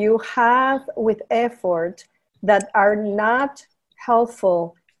do you have with effort that are not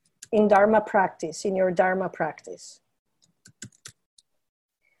helpful in Dharma practice, in your Dharma practice?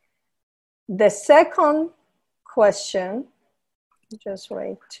 The second question, just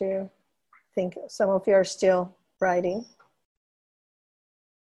wait to think, some of you are still writing.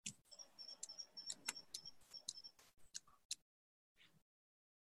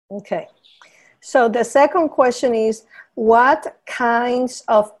 Okay, so the second question is, what kinds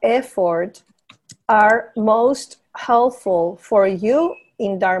of effort are most helpful for you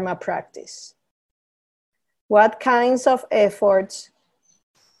in Dharma practice? What kinds of efforts,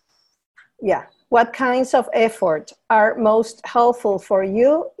 what kinds of effort are most helpful for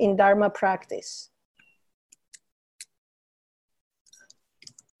you in Dharma practice?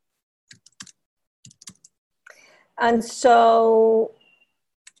 And so,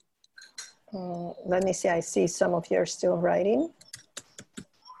 let me see, I see some of you are still writing.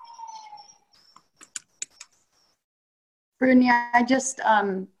 Bruni, I just,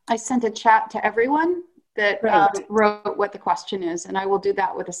 I sent a chat to everyone that wrote what the question is, and I will do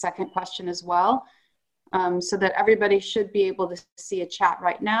that with a second question as well, so that everybody should be able to see a chat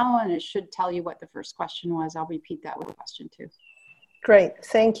right now, and it should tell you what the first question was. I'll repeat that with a question too. Great,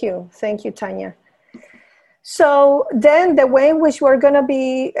 thank you, Tanya. So then the way in which we're going to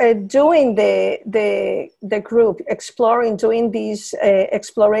be doing the group, doing this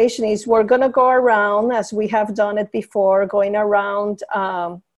exploration is we're going to go around, as we have done it before, going around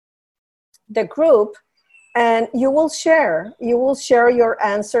the group, and you will share your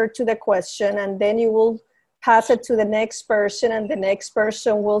answer to the question, and then you will pass it to the next person, and the next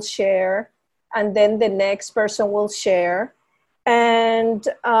person will share, and then the next person will share. And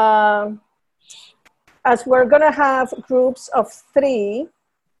as we're going to have groups of 3,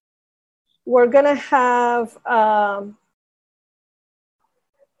 we're going to have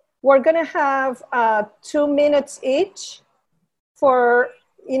 2 minutes each for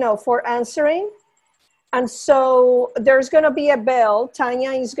answering. And so there's going to be a bell.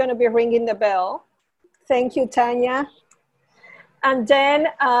 Tanya is going to be ringing the bell. Thank you, Tanya. And then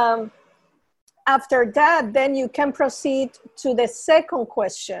after that, then you can proceed to the second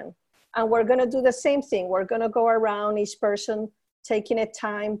question. And we're going to do the same thing. We're going to go around, each person taking a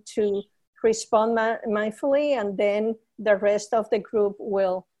time to respond mindfully, and then the rest of the group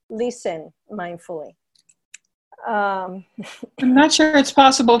will listen mindfully. I'm not sure it's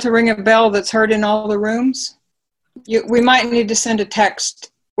possible to ring a bell that's heard in all the rooms. We might need to send a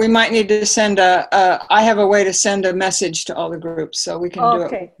text. We might need to send I have a way to send a message to all the groups, so we can do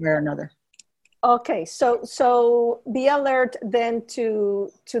it one way or another. Okay, so be alert then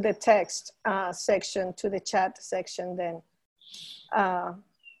to the text section, to the chat section then.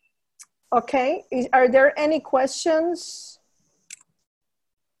 Okay, are there any questions?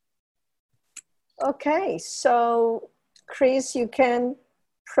 Okay, so Chris, you can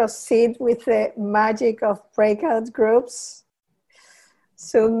proceed with the magic of breakout groups,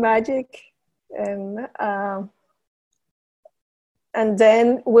 Zoom magic, and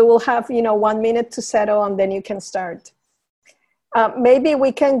then we will have 1 minute to settle, and then you can start. Maybe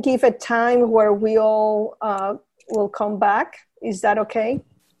we can give a time where we all will come back. Is that okay?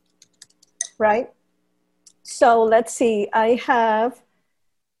 Right? So let's see. I have,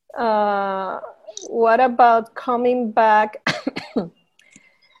 what about coming back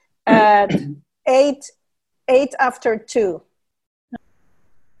at 8 after 2?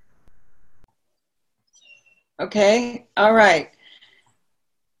 Okay, all right.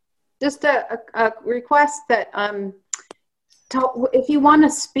 Just a request that if you want to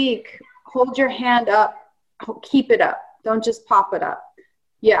speak, hold your hand up, keep it up. Don't just pop it up.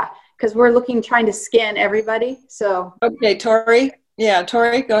 Yeah, because we're trying to scan everybody. So okay, Tori. Yeah,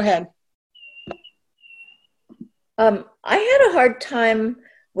 Tori, go ahead. I had a hard time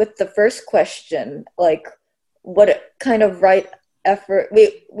with the first question, like what kind of right effort.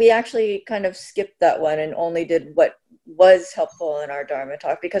 We actually kind of skipped that one and only did what was helpful in our Dharma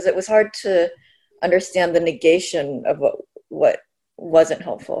talk, because it was hard to understand the negation of what wasn't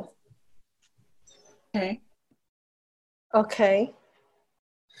helpful. Okay.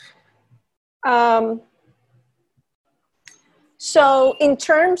 So in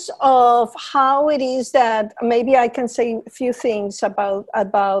terms of how it is that, maybe I can say a few things about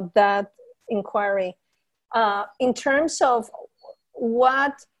that inquiry. In terms of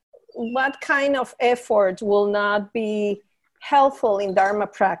what kind of effort will not be helpful in Dharma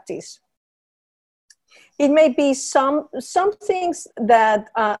practice. It may be some things that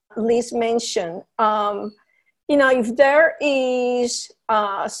Liz mentioned. If there is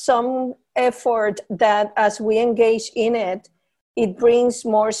some effort that as we engage in it, it brings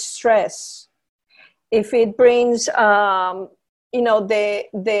more stress. if it brings, you know,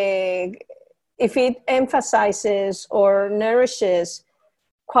 if it emphasizes or nourishes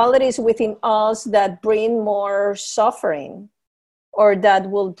qualities within us that bring more suffering or that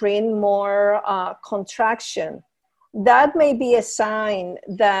will bring more contraction, that may be a sign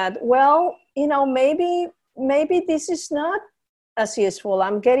that, well, you know, maybe this is not as useful.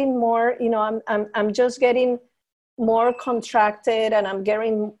 I'm getting more, you know, I'm just getting more contracted, and I'm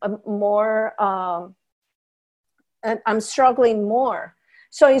getting more, and I'm struggling more.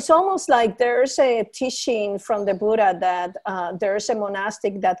 So it's almost like there's a teaching from the Buddha that there's a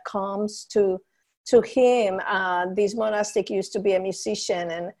monastic that comes to him. This monastic used to be a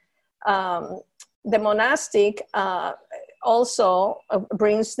musician, and the monastic also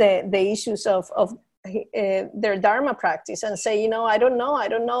brings the issues of their Dharma practice, and say, you know, I don't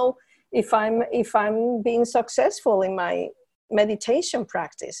know if I'm being successful in my meditation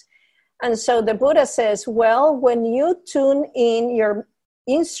practice. And so the Buddha says, well, when you tune in your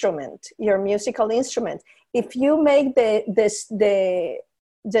instrument, your musical instrument, if you make the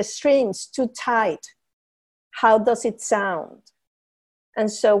strings too tight, how does it sound?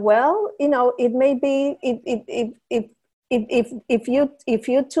 And so, well, you know, it may be if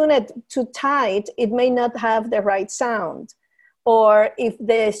you tune it too tight, it may not have the right sound. Or if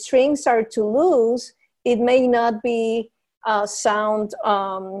the strings are too loose, it may not be sound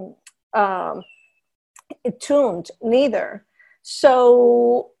tuned neither.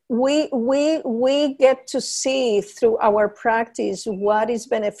 So we get to see through our practice what is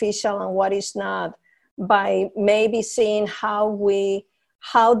beneficial and what is not, by maybe seeing how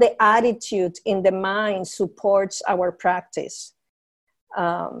the attitude in the mind supports our practice.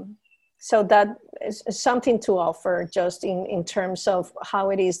 So that is something to offer, just in terms of how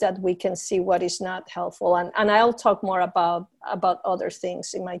it is that we can see what is not helpful. And I'll talk more about other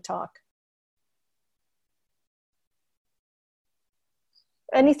things in my talk.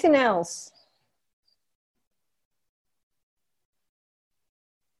 Anything else?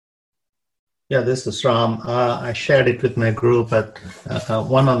 Yeah, this is Ram. I shared it with my group, but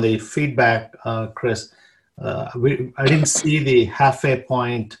one on the feedback, Chris, I didn't see the halfway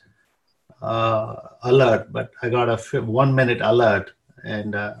point alert, but I got a 1 minute alert,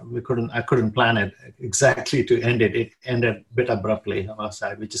 and I couldn't plan it exactly to end it. It ended a bit abruptly on our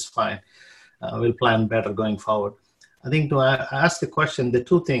side, which is fine. We'll plan better going forward. I think to ask the question, the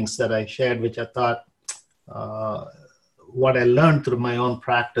two things that I shared, which I thought what I learned through my own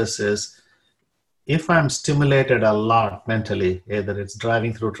practice is, if I'm stimulated a lot mentally, either it's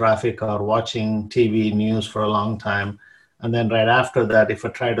driving through traffic or watching TV news for a long time, and then right after that, if I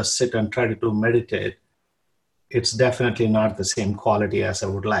try to sit and try to meditate, it's definitely not the same quality as I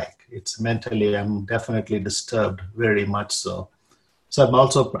would like. It's mentally, I'm definitely disturbed, very much so. So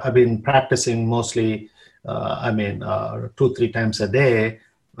I've been practicing mostly, 2-3 times a day.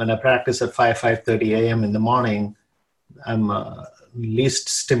 When I practice at 5:30 a.m. in the morning, I'm least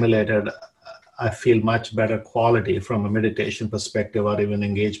stimulated. I feel much better quality from a meditation perspective or even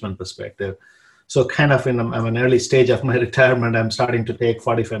engagement perspective. So kind of I'm an early stage of my retirement. I'm starting to take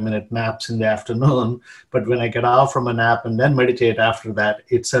 45-minute naps in the afternoon. But when I get off from a nap and then meditate after that,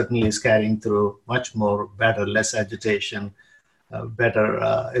 it certainly is carrying through much more better, less agitation, better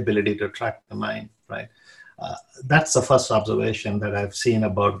ability to track the mind, right? That's the first observation that I've seen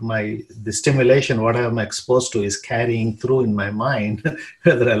about the stimulation, what I'm exposed to is carrying through in my mind,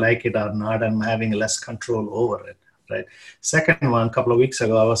 whether I like it or not. I'm having less control over it, right? Second one, a couple of weeks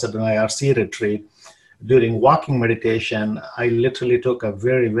ago, I was at an IRC retreat. During walking meditation, I literally took a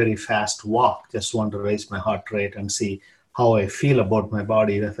very, very fast walk, just wanted to raise my heart rate and see how I feel about my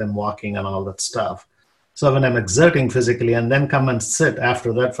body if I'm walking and all that stuff. So when I'm exerting physically and then come and sit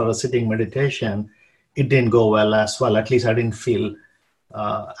after that for a sitting meditation, it didn't go well as well. At least I didn't feel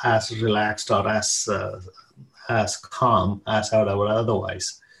as relaxed or as calm as I would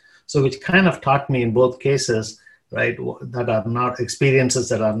otherwise. So which kind of taught me in both cases, right, that are not experiences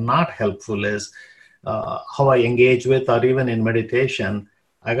that are not helpful is how I engage with, or even in meditation,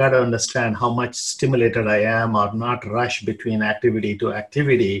 I got to understand how much stimulated I am, or not rush between activity to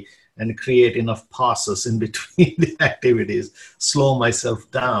activity and create enough pauses in between the activities, slow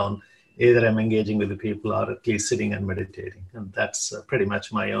myself down. Either I'm engaging with the people or at least sitting and meditating. And that's pretty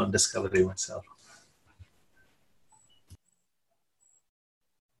much my own discovery myself.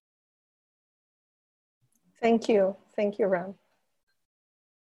 Thank you. Thank you, Ram.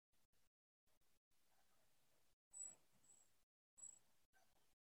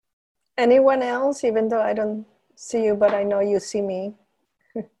 Anyone else, even though I don't see you, but I know you see me?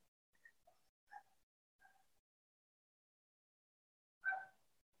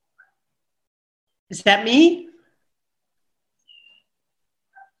 Is that me?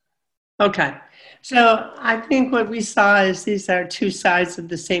 Okay. So I think what we saw is these are two sides of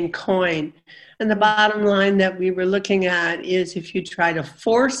the same coin. And the bottom line that we were looking at is if you try to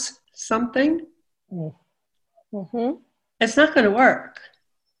force something, it's not going to work.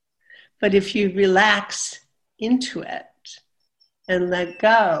 But if you relax into it and let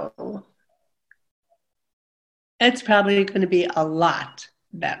go, it's probably going to be a lot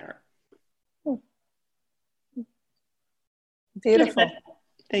better. Beautiful.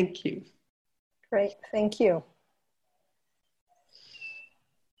 Thank you. Great. Thank you.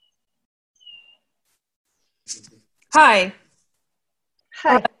 Hi.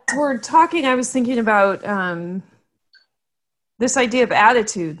 Hi. As we're talking, I was thinking about this idea of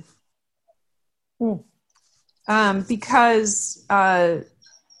attitude. Because it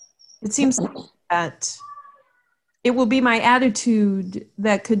seems that it will be my attitude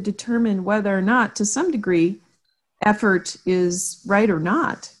that could determine whether or not, to some degree, effort is right or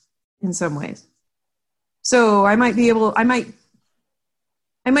not in some ways. So I might do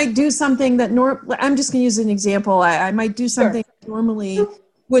something that I'm just going to use an example. I might do something that normally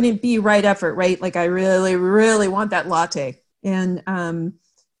wouldn't be right effort, right? Like I really, really want that latte. And I'm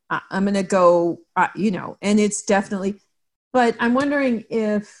going to go, and it's definitely, but I'm wondering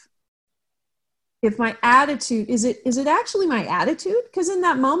if my attitude, is it actually my attitude? Because in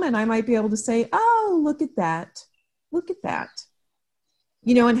that moment, I might be able to say, oh, look at that, and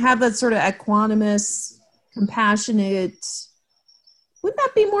have that sort of equanimous, compassionate, wouldn't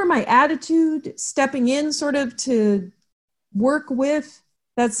that be more my attitude, stepping in sort of to work with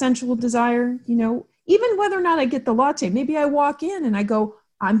that sensual desire, even whether or not I get the latte, maybe I walk in and I go,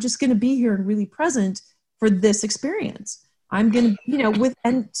 I'm just going to be here and really present for this experience. I'm going to,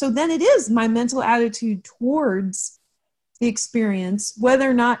 and so then it is my mental attitude towards the experience, whether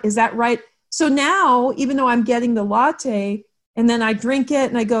or not, is that right? So now, even though I'm getting the latte and then I drink it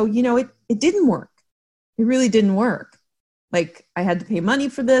and I go, it didn't work. It really didn't work. Like I had to pay money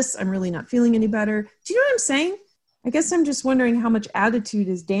for this. I'm really not feeling any better. Do you know what I'm saying? I guess I'm just wondering how much attitude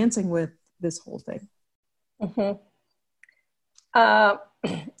is dancing with this whole thing.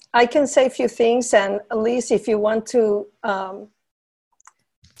 I can say a few things, and Liz, if you want to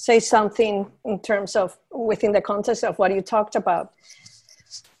say something in terms of within the context of what you talked about.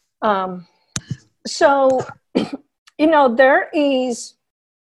 So, there is,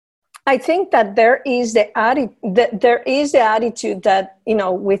 I think that there is the attitude that,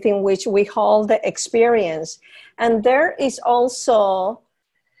 within which we hold the experience. And there is also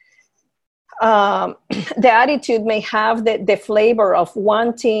the attitude may have the flavor of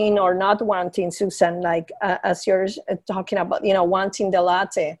wanting or not wanting, Susan, like as you're talking about, wanting the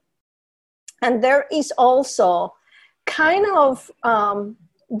latte. And there is also kind of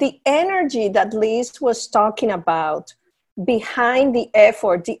the energy that Liz was talking about behind the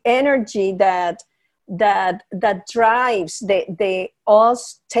effort, the energy that drives the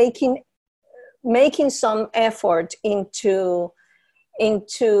us making some effort into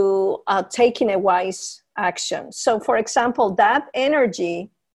taking a wise action. So, for example, that energy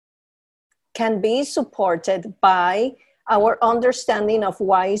can be supported by our understanding of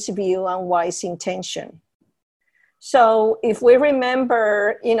wise view and wise intention. So if we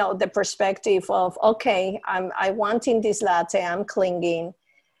remember, the perspective of, okay, I'm wanting this latte, I'm clinging,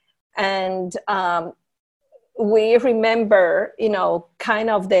 and we remember, kind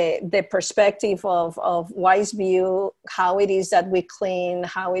of the perspective of wise view, how it is that we cling,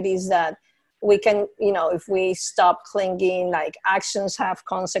 how it is that we can, if we stop clinging, like actions have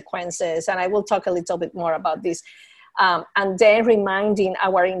consequences. And I will talk a little bit more about this. And then reminding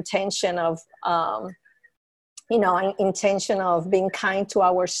our intention of, intention of being kind to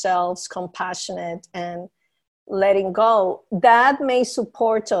ourselves, compassionate, and letting go. That may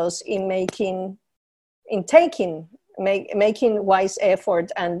support us in making wise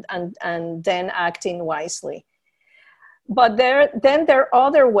effort and then acting wisely. But there are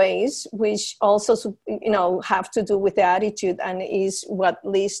other ways which also, have to do with the attitude, and is what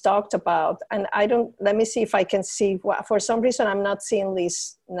Liz talked about. And let me see if I can see, for some reason I'm not seeing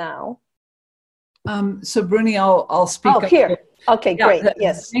Liz now. So Bruni, I'll speak up here. Okay, yeah, great.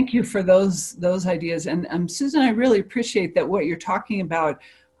 Yes. Thank you for those ideas. And Susan, I really appreciate that what you're talking about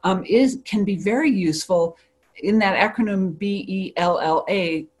can be very useful in that acronym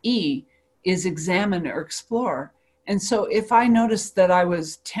BELLAE is examine or explore. And so if I noticed that I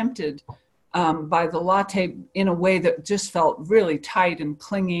was tempted by the latte in a way that just felt really tight and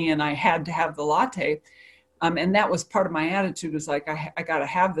clingy and I had to have the latte, and that was part of my attitude, was like, I got to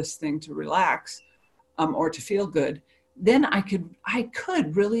have this thing to relax or to feel good, then I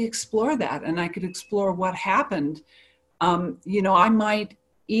could really explore that, and I could explore what happened. You know, I might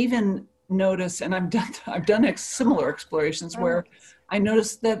even notice, and I've done similar explorations where I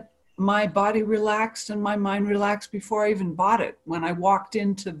noticed that my body relaxed and my mind relaxed before I even bought it. When I walked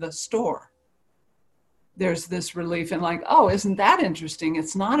into the store, there's this relief and like, oh, isn't that interesting?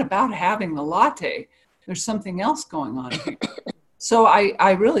 It's not about having the latte. There's something else going on here. So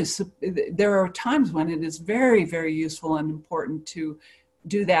I really, there are times when it is very, very useful and important to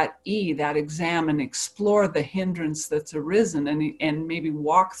do that that exam, and explore the hindrance that's arisen, and maybe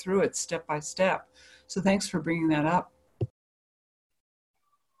walk through it step by step. So thanks for bringing that up.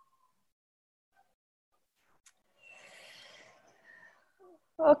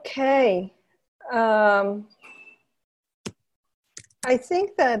 Okay. I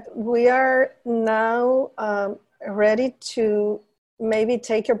think that we are now ready to maybe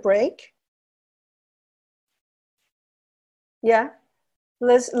take a break. Yeah.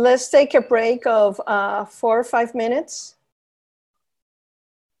 Let's take a break of 4 or 5 minutes,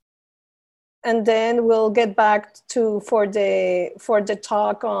 and then we'll get back to for the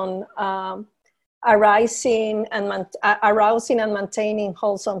talk on arousing and maintaining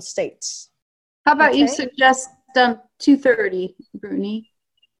wholesome states. How about you suggest 2:30, Bruni?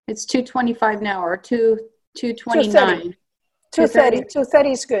 It's 2:25 now, or 2:29. 2:30.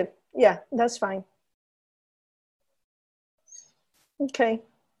 2:30 is good. Yeah, that's fine. Okay.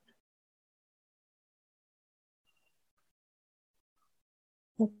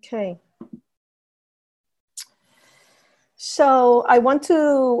 Okay. So I want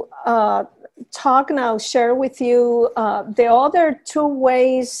to share with you the other 2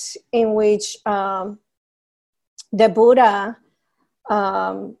 ways in which the Buddha,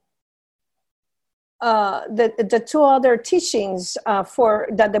 the 2 other teachings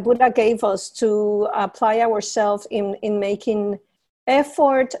that the Buddha gave us to apply ourselves in making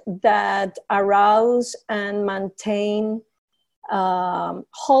effort that arouse and maintain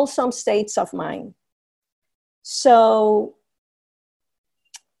wholesome states of mind. So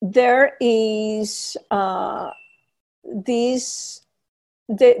there is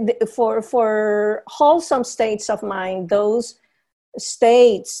for wholesome states of mind, those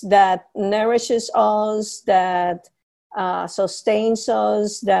states that nourishes us, that sustains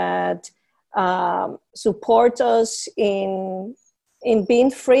us, that support us in being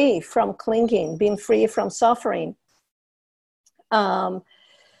free from clinging, being free from suffering.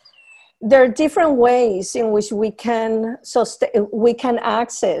 There are different ways in which we can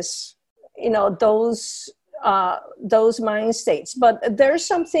access, those mind states. But there are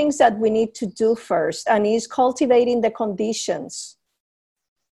some things that we need to do first, and is cultivating the conditions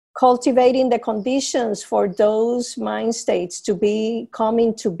for those mind states to come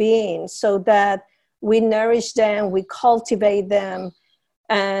into being, so that we nourish them, we cultivate them,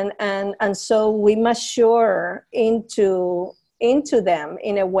 and so we mature into them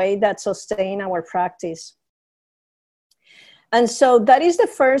in a way that sustain our practice. And so that is the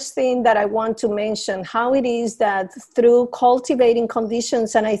first thing that I want to mention, how it is that through cultivating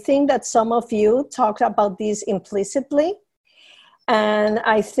conditions, and I think that some of you talked about this implicitly, and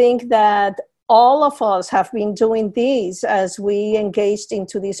I think that all of us have been doing this as we engaged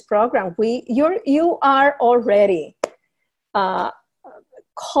into this program. You are already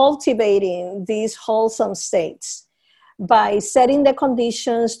cultivating these wholesome states by setting the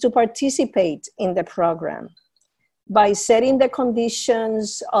conditions to participate in the program, by setting the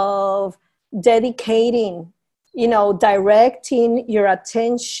conditions of dedicating, directing your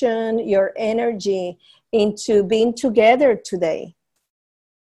attention, your energy into being together today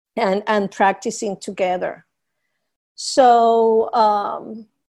and practicing together. So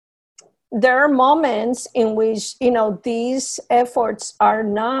there are moments in which, these efforts are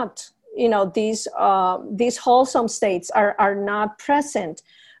not, these wholesome states are not present,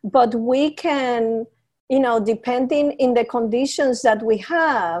 but we can, depending in the conditions that we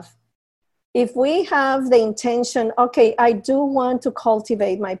have, if we have the intention, okay, I do want to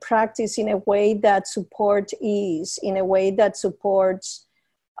cultivate my practice in a way that supports ease, in a way that supports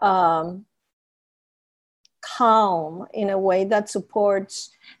calm, in a way that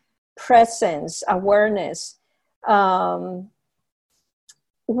supports presence, awareness,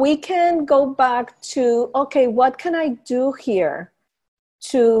 we can go back to, okay, what can I do here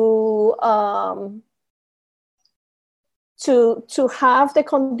to have the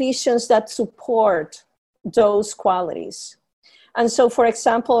conditions that support those qualities. And so, for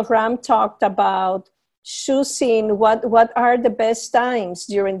example, Ram talked about choosing what are the best times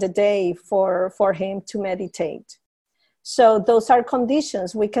during the day for him to meditate. So those are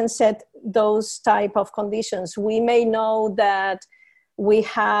conditions. We can set those type of conditions. We may know that we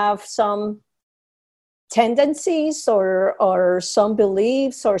have some tendencies or some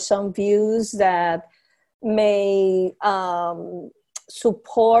beliefs or some views that may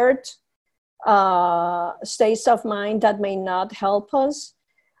support states of mind that may not help us.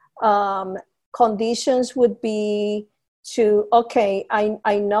 Conditions would be to, okay,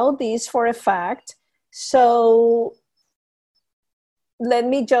 I know this for a fact, so let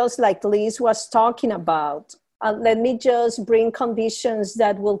me just, like Liz was talking about, let me just bring conditions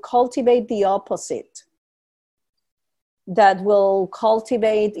that will cultivate the opposite, that will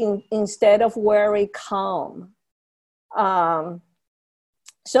cultivate instead of worry, calm.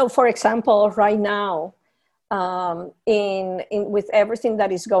 So for example, right now, with everything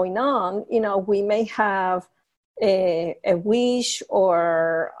that is going on, you know, we may have a wish,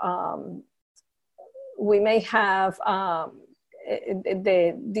 or we may have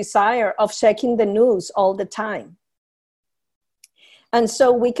the desire of checking the news all the time. And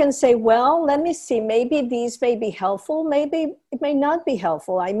so we can say, well, let me see, maybe these may be helpful, maybe it may not be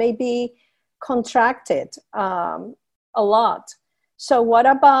helpful. I may be contracted a lot. So what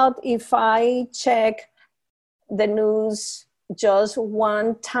about if I check the news just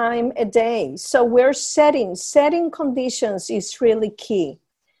one time a day? So we're setting conditions is really key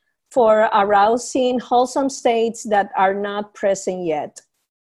for arousing wholesome states that are not present yet.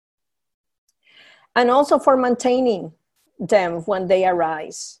 And also for maintaining them when they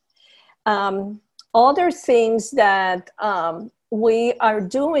arise. Other things that we are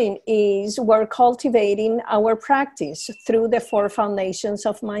doing is we're cultivating our practice through the 4 foundations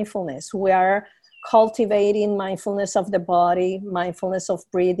of mindfulness. We are cultivating mindfulness of the body, mindfulness of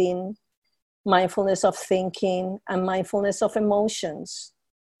breathing, mindfulness of thinking, and mindfulness of emotions.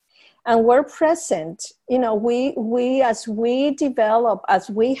 And we're present, you know, we as we develop,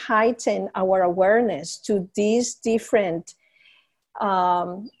 as we heighten our awareness to these different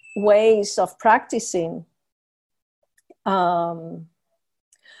ways of practicing,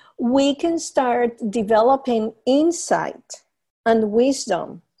 we can start developing insight and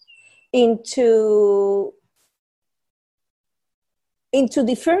wisdom into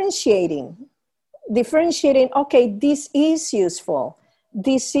differentiating, okay, this is useful,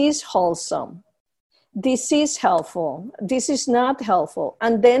 this is wholesome, this is helpful, this is not helpful.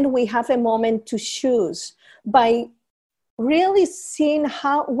 And then we have a moment to choose by really seeing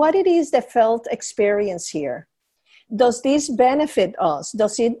what it is the felt experience here. Does this benefit us?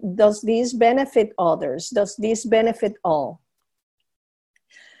 Does this benefit others? Does this benefit all?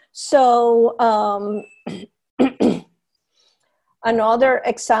 So another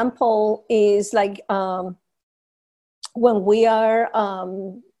example is like when we are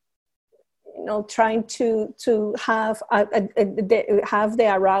trying to have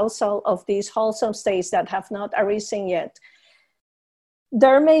the arousal of these wholesome states that have not arisen yet.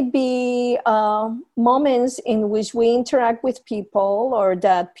 There may be moments in which we interact with people, or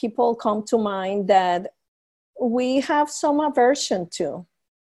that people come to mind that we have some aversion to.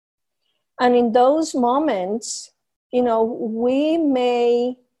 And in those moments, we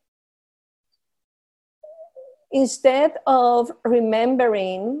may, instead of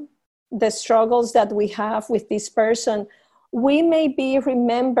remembering the struggles that we have with this person, we may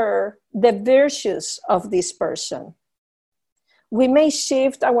remember the virtues of this person. We may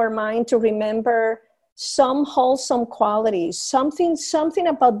shift our mind to remember some wholesome qualities, something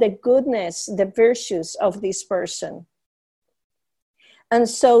about the goodness, the virtues of this person. And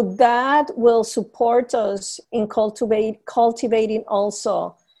so that will support us in cultivating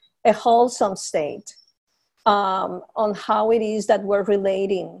also a wholesome state on how it is that we're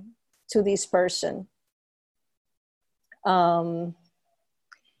relating to this person.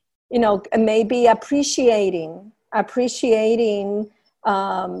 Maybe appreciating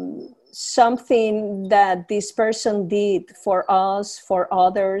something that this person did for us, for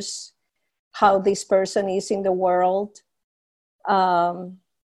others, how this person is in the world.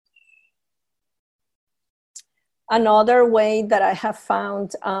 Another way that I have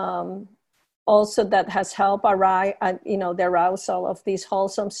found also that has helped the arousal of these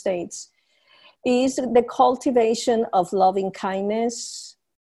wholesome states is the cultivation of loving kindness,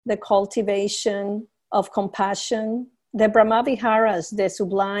 the cultivation of compassion, the Brahmaviharas, the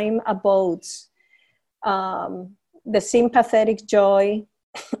sublime abodes, the sympathetic joy,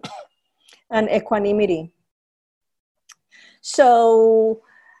 and equanimity. So,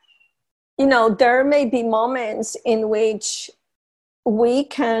 there may be moments in which we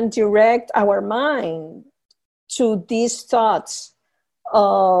can direct our mind to these thoughts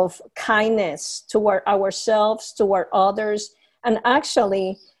of kindness toward ourselves, toward others, and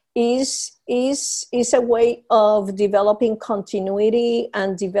actually is a way of developing continuity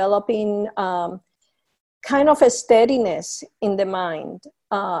and developing kind of a steadiness in the mind,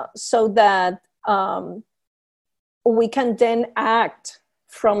 so that we can then act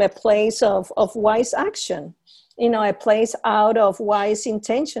from a place of wise action, a place out of wise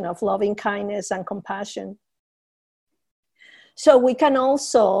intention of loving kindness and compassion. So we can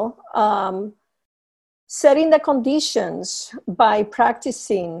also set in the conditions by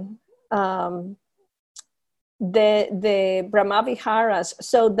practicing the Brahmaviharas,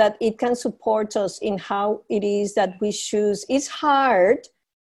 so that it can support us in how it is that we choose. It's hard.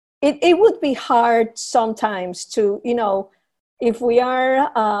 It would be hard sometimes to, if we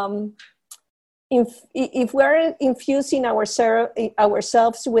are if we're infusing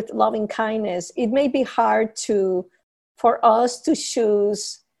ourselves with loving kindness, it may be hard for us to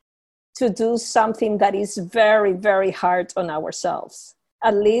choose to do something that is very, very hard on ourselves.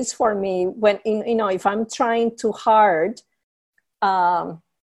 At least for me, when if I'm trying too hard, and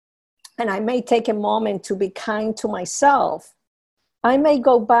I may take a moment to be kind to myself, I may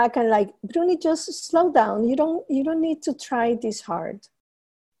go back and like, Bruni, just slow down. You don't need to try this hard.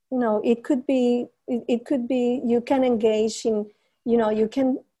 It could be you can engage in, you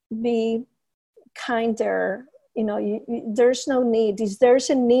can be kinder. There's no need.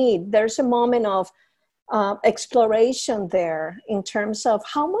 There's a need. There's a moment of exploration there in terms of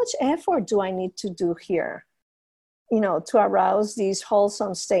how much effort do I need to do here, to arouse these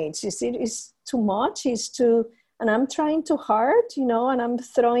wholesome states. Is it too much? And I'm trying too hard, and I'm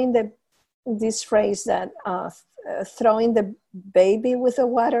throwing this phrase that throwing the baby with the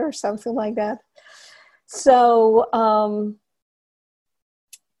water or something like that. So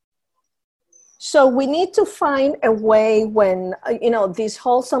we need to find a way when, these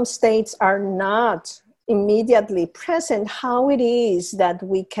wholesome states are not immediately present, how it is that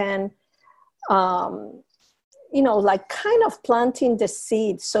we can, like kind of planting the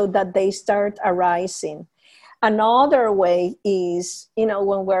seeds so that they start arising. Another way is,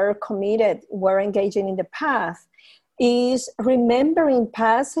 when we're committed, we're engaging in the path, is remembering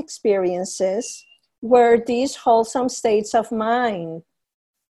past experiences where these wholesome states of mind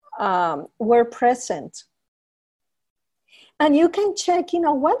were present. And you can check,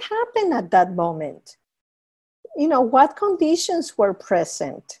 what happened at that moment? What conditions were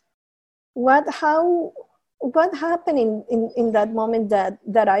present? What happened in that moment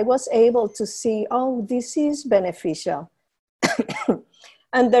that I was able to see, oh, this is beneficial.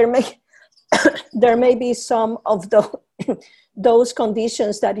 And there may be some of those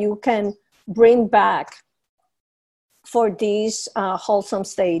conditions that you can bring back for these wholesome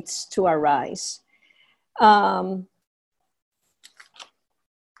states to arise. Let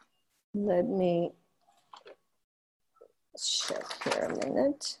me check here a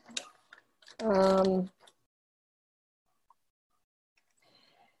minute.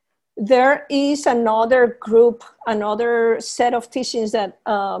 There is another group, another set of teachings that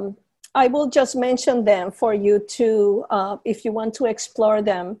I will just mention them for you to, if you want to explore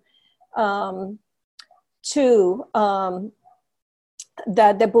them, that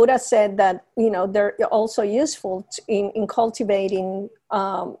the Buddha said that, they're also useful in cultivating,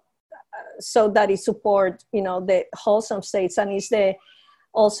 so that it support, the wholesome states, and is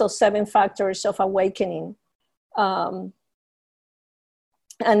also 7 factors of awakening.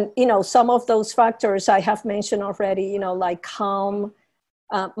 And, some of those factors I have mentioned already, like calm,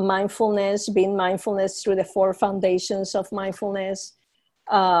 mindfulness, being mindfulness through the 4 foundations of mindfulness,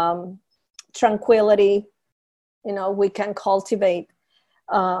 tranquility, we can cultivate,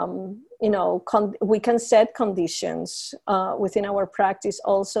 we can set conditions within our practice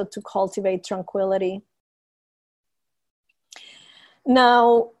also to cultivate tranquility.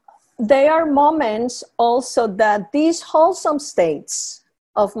 Now, there are moments also that these wholesome states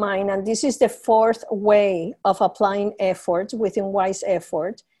of mind, and this is the 4th way of applying effort within wise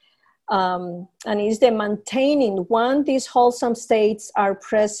effort, and is the maintaining when these wholesome states are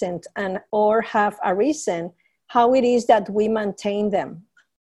present and or have arisen, how it is that we maintain them.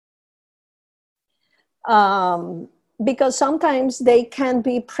 Because sometimes they can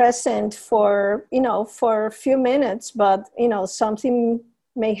be present for a few minutes, but something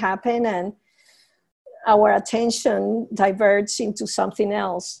may happen and our attention diverts into something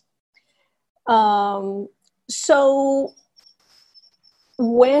else. So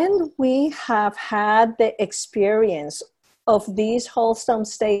when we have had the experience of these wholesome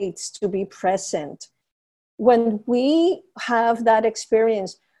states to be present, when we have that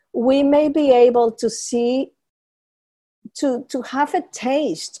experience, we may be able to see to have a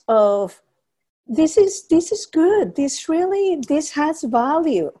taste of this is good. This has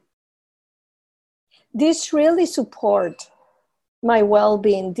value. This really support my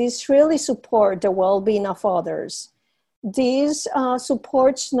well-being. This really support the well-being of others. This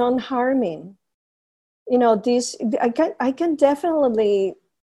supports non-harming. You know, this I can definitely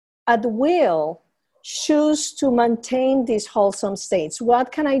at will choose to maintain these wholesome states.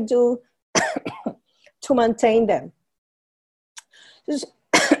 What can I do to maintain them?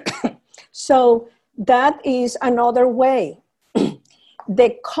 So that is another way.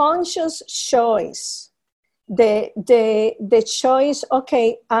 The conscious choice, the choice,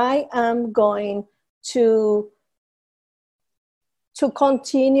 okay, I am going to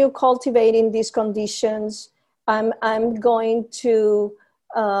continue cultivating these conditions. I'm going to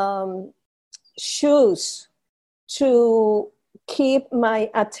choose to keep my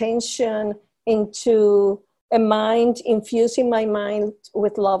attention into a mind, infusing my mind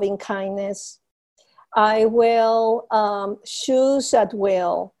with loving kindness. I will choose at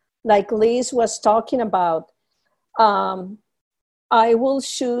will, like Liz was talking about. I will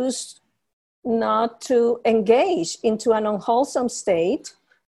choose not to engage into an unwholesome state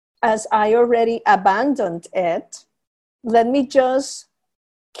as I already abandoned it. Let me just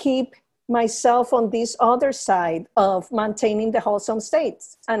keep myself on this other side of maintaining the wholesome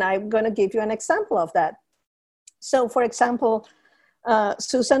states. And I'm going to give you an example of that. So, for example,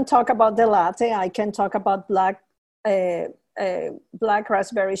 Susan talked about the latte. I can talk about black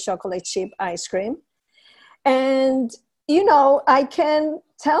raspberry chocolate chip ice cream. And, you know, I can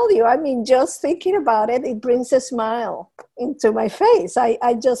tell you, I mean, just thinking about it, it brings a smile into my face.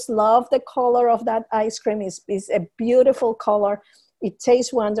 I just love the color of that ice cream. It's a beautiful color. It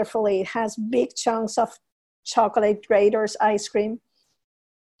tastes wonderfully. It has big chunks of chocolate Grater's ice cream.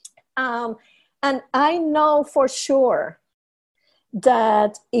 And I know for sure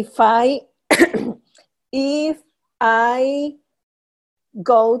that if I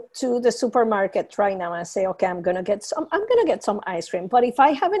go to the supermarket right now and say, okay, I'm gonna get some ice cream. But if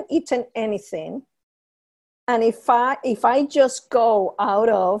I haven't eaten anything, and if I just go out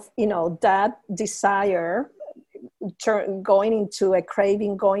of, you know, that desire, going into a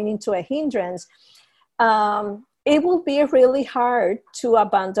craving, going into a hindrance, it will be really hard to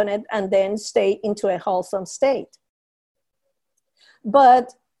abandon it and then stay into a wholesome state.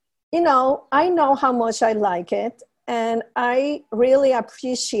 But, you know, I know how much I like it. And I really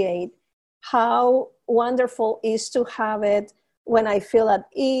appreciate how wonderful it is to have it when I feel at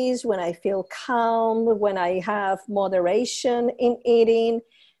ease, when I feel calm, when I have moderation in eating.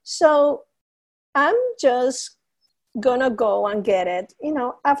 So I'm just gonna go and get it, you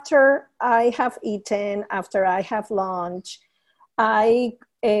know, after I have eaten, after I have lunch. I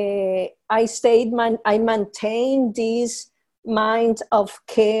maintain this mind of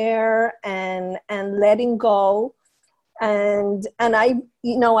care and letting go. And I,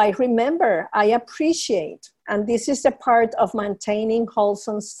 you know, I remember, I appreciate, and this is the part of maintaining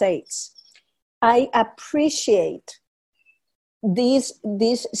wholesome states. I appreciate this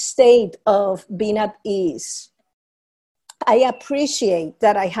state of being at ease. I appreciate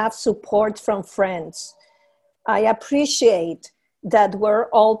that I have support from friends. I appreciate that we're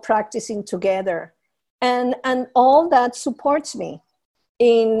all practicing together. And all that supports me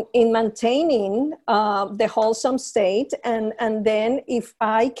in maintaining the wholesome state. And then if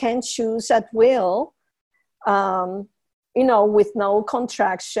I can choose at will, you know, with no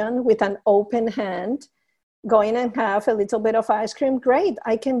contraction, with an open hand, going and have a little bit of ice cream, great,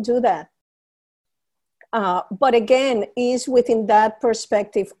 I can do that. But again, is within that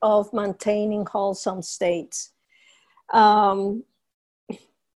perspective of maintaining wholesome states.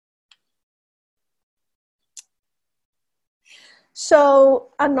 So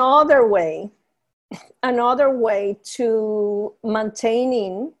another way to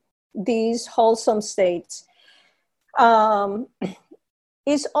maintaining these wholesome states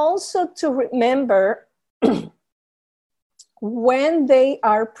is also to remember when they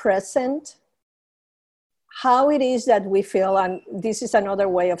are present, how it is that we feel. And this is another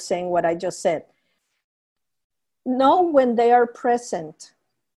way of saying what I just said. Know when they are present.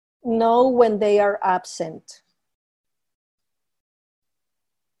 Know when they are absent.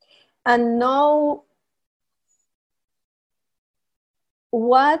 And know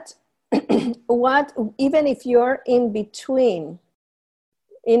what even if you're in between,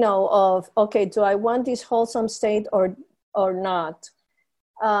 you know, of, okay, do I want this wholesome state or not?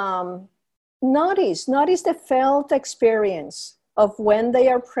 Notice the felt experience of when they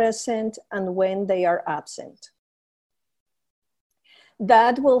are present and when they are absent.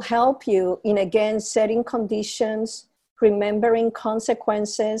 That will help you in, again, setting conditions remembering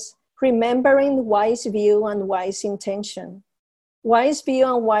consequences, remembering wise view and wise intention. Wise view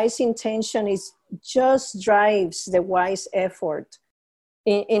and wise intention is just drives the wise effort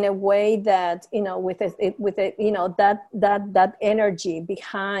in a way that, you know, with a you know, that energy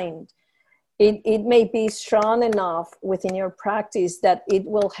behind it, it may be strong enough within your practice that it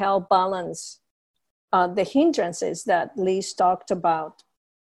will help balance the hindrances that Liz talked about.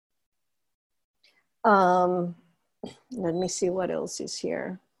 Let me see what else is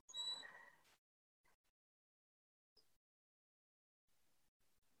here.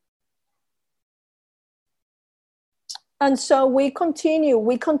 And so we continue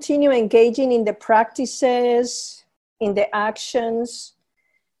engaging in the practices, in the actions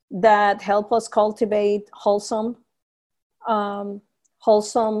that help us cultivate wholesome,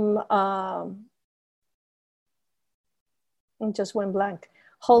 just went blank.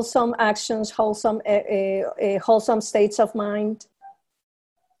 Wholesome actions, wholesome states of mind.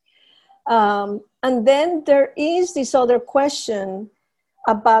 And then there is this other question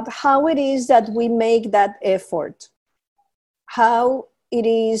about how it is that we make that effort. How it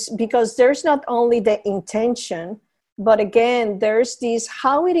is, because there's not only the intention, but again, there's this,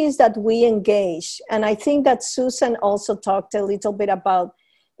 how it is that we engage. And I think that Susan also talked a little bit about,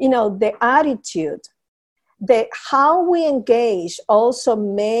 you know, the attitude. How we engage also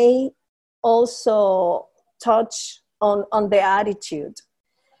may also touch on the attitude.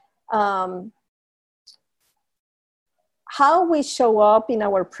 How we show up in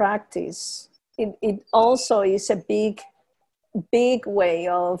our practice, it also is a big way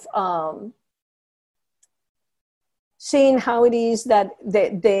of seeing how it is that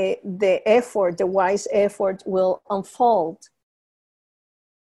the effort, the wise effort, will unfold.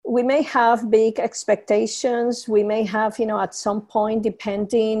 We may have big expectations. We may have, you know, at some point,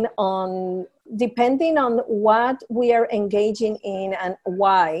 depending on what we are engaging in and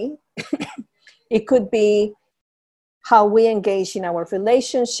why. It could be how we engage in our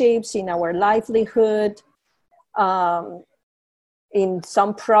relationships, in our livelihood, in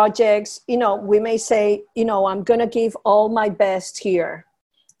some projects. You know, we may say, you know, I'm going to give all my best here.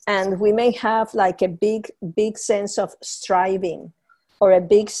 And we may have like a big sense of striving, or a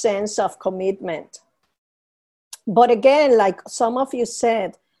big sense of commitment. But again, like some of you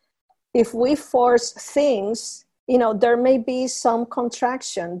said, if we force things, you know, there may be some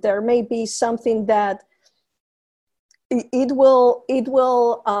contraction. There may be something that it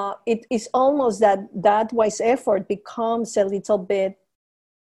is almost that wise effort becomes a little bit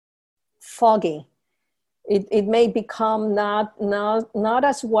foggy. It may become not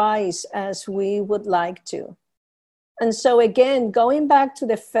as wise as we would like to. And so again, going back to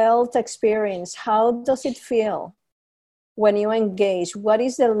the felt experience, how does it feel when you engage? What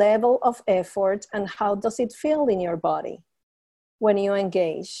is the level of effort, and how does it feel in your body when you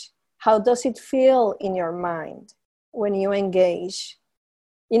engage? How does it feel in your mind when you engage?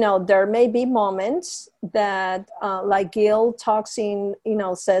 You know, there may be moments that, like Gil talks in, you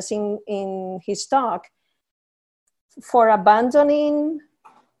know, says in his talk, for abandoning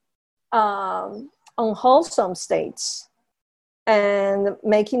unwholesome states and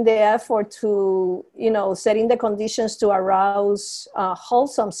making the effort to, you know, setting the conditions to arouse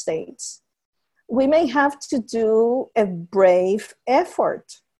wholesome states, we may have to do a brave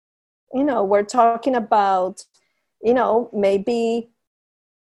effort. You know, we're talking about, you know, maybe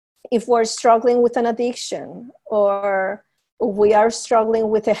if we're struggling with an addiction, or we are struggling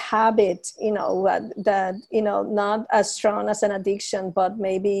with a habit, you know, that, you know, not as strong as an addiction, but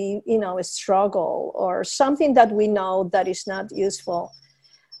maybe, you know, a struggle or something that we know that is not useful.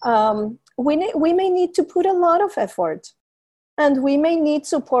 We may need to put a lot of effort, and we may need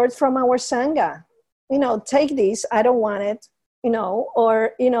support from our Sangha. You know, take this, I don't want it, you know,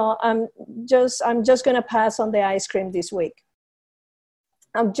 or, you know, I'm just going to pass on the ice cream this week.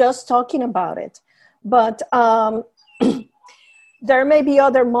 I'm just talking about it. But, there may be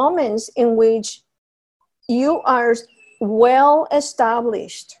other moments in which you are well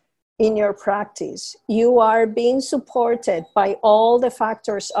established in your practice. You are being supported by all the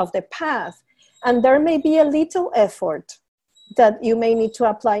factors of the path. And there may be a little effort that you may need to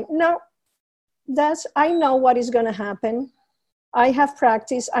apply. No, I know what is going to happen. I have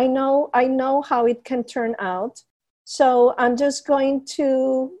practiced. I know how it can turn out. So I'm just going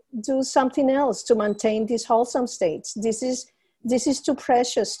to do something else to maintain these wholesome states. This is too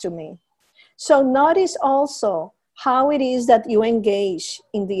precious to me. So notice also how it is that you engage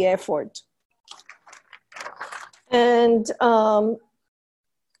in the effort. And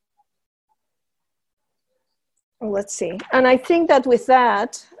let's see. And I think that with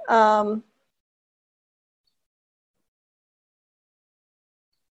that,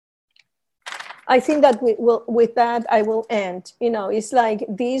 I think that with that, I will end. You know, it's like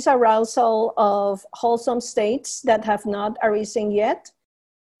these arousal of wholesome states that have not arisen yet,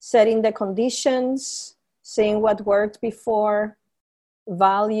 setting the conditions, seeing what worked before,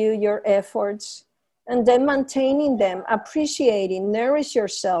 value your efforts, and then maintaining them, appreciating, nourish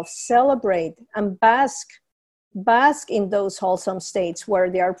yourself, celebrate, and bask in those wholesome states where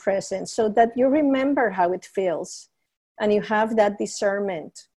they are present, so that you remember how it feels and you have that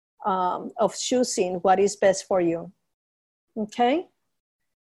discernment of choosing what is best for you. Okay?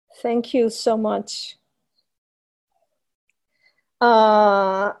 Thank you so much.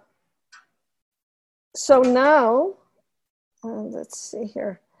 So now, let's see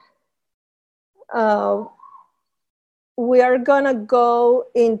here. We are gonna go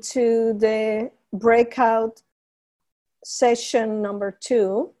into the breakout session number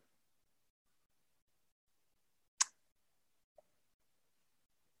 2.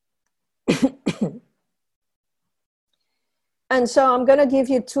 And so I'm gonna give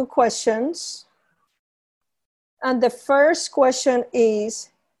you 2 questions. And the first question is,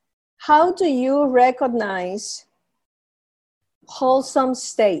 how do you recognize wholesome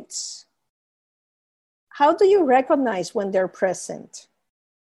states? How do you recognize when they're present?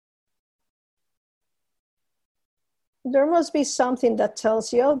 There must be something that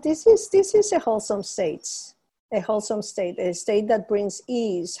tells you, oh, this is a wholesome state, a state that brings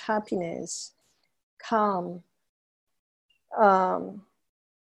ease, happiness, calm.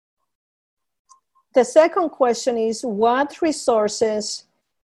 The second question is, what resources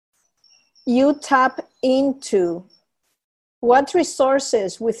you tap into? What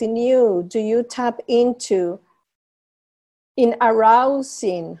resources within you do you tap into in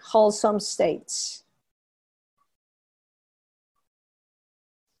arousing wholesome states?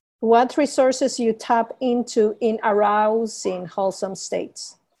 What resources you tap into in arousing wholesome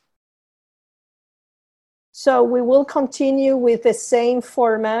states? So we will continue with the same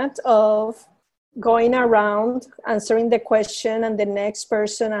format of going around, answering the question, and the next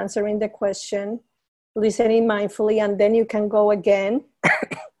person answering the question, listening mindfully, and then you can go again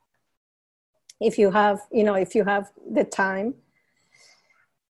if you have the time.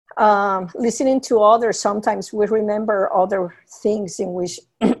 Listening to others, sometimes we remember other things in which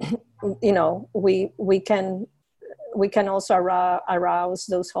we can also arouse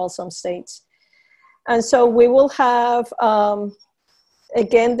those wholesome states. And so we will have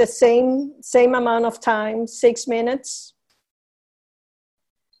again the same amount of time, 6 minutes.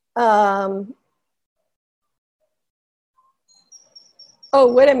 Oh,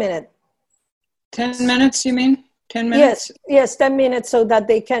 wait a minute. 10 minutes, you mean? 10 minutes? Yes, 10 minutes, so that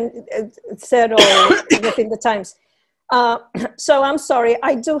they can settle within the times. So I'm sorry,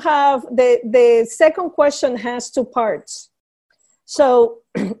 I do have, the second question has 2 parts. So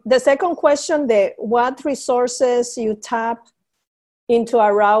the second question, what resources you tap into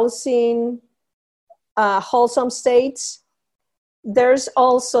arousing wholesome states. There's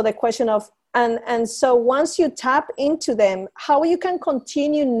also the question of, and so once you tap into them, how you can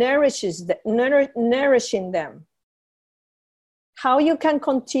continue nourishing them. How you can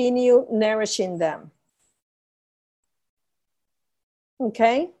continue nourishing them.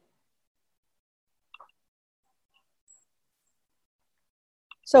 Okay?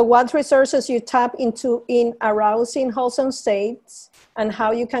 So what resources you tap into in arousing wholesome states and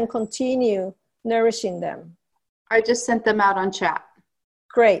how you can continue nourishing them. I just sent them out on chat.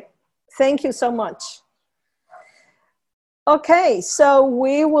 Great. Thank you so much. Okay, so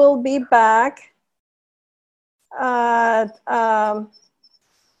we will be back at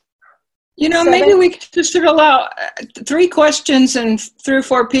maybe we should allow 3 questions and 3 or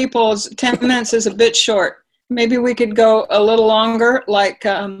 4 people. 10 minutes is a bit short. Maybe we could go a little longer, like,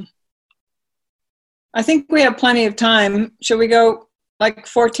 I think we have plenty of time. Should we go like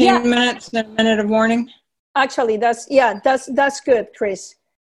 14 minutes and a minute of warning? Actually, that's good, Chris.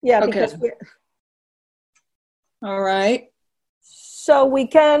 Yeah, okay. Because all right. So we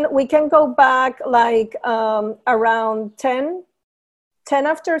can go back like around 10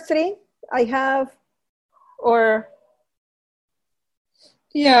 after 3, I have, or?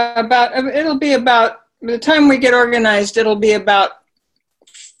 Yeah, it'll be about, by the time we get organized, it'll be about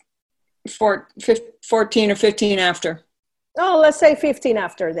 14 or 15 after. Oh, let's say 15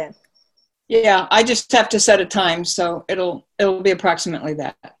 after then. Yeah, I just have to set a time, so it'll be approximately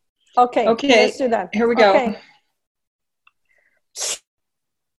that. Okay, let's do that. Here we go. Okay.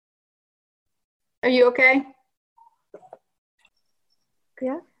 Are you okay?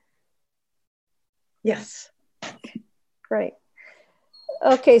 Yeah. Yes. Great.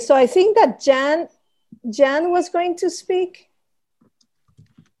 Okay, so I think that Jan was going to speak.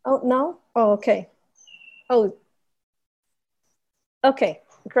 Oh, no? Oh, okay. Oh, okay,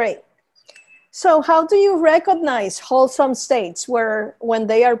 great. So how do you recognize wholesome states when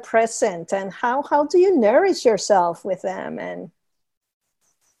they are present, and how do you nourish yourself with them, and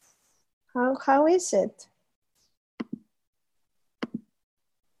how is it?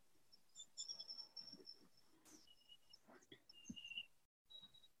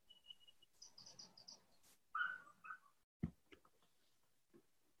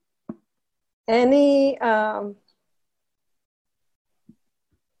 Any,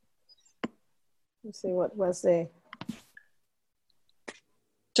 let's see, what was the...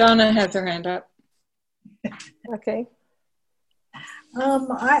 Donna has her hand up. Okay.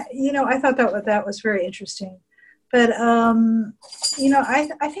 I thought that was very interesting, but I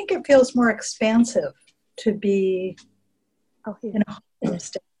think it feels more expansive to be in a wholesome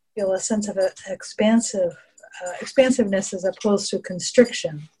state. Feel a sense of expansiveness as opposed to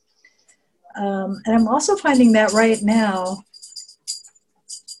constriction. And I'm also finding that right now,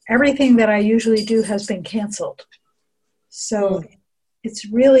 everything that I usually do has been canceled. So it's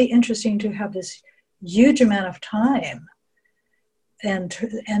really interesting to have this huge amount of time and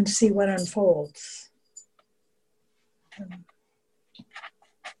see what unfolds.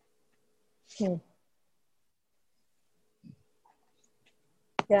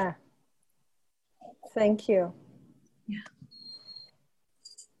 Yeah. Thank you. Yeah.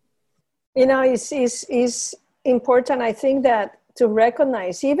 It's important, I think, that to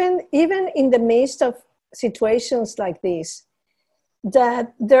recognize, even in the midst of situations like this,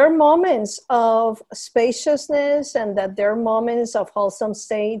 that there are moments of spaciousness, and that there are moments of wholesome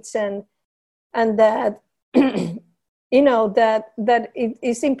states, and that that it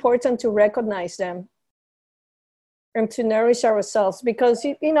is important to recognize them and to nourish ourselves, because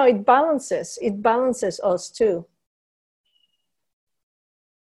it balances us too.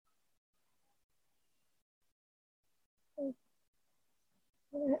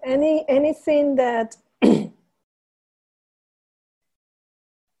 Anything that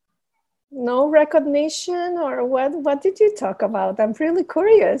no recognition, or what did you talk about? I'm really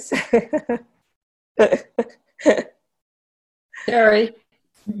curious. Terry.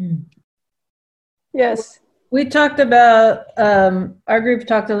 Yes. We talked about, our group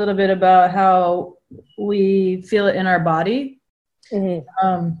talked a little bit about how we feel it in our body.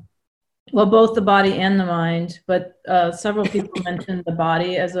 Mm-hmm. Well, both the body and the mind, but several people mentioned the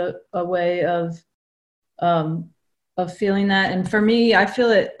body as a way of feeling that. And for me, I feel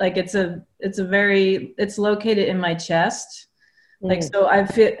it like it's located in my chest. Like, so I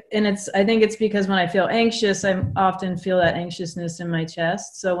feel, and I think it's because when I feel anxious, I often feel that anxiousness in my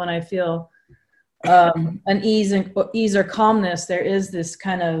chest. So when I feel an ease or calmness, there is this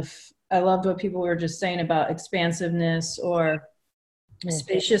kind of, I loved what people were just saying about expansiveness or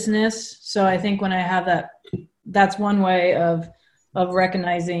spaciousness. So I think when I have that, that's one way of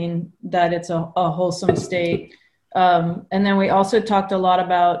recognizing that it's a wholesome state. And then we also talked a lot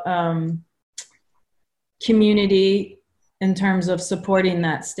about community in terms of supporting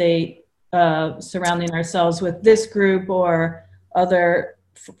that state, surrounding ourselves with this group or other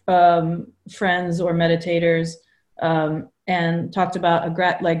friends or meditators, and talked about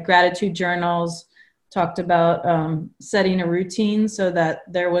gratitude journals, talked about setting a routine so that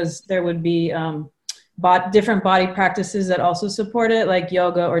there would be different body practices that also support it, like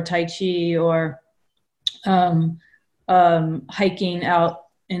yoga or Tai Chi or hiking out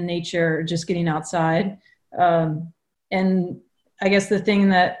in nature, just getting outside. And I guess the thing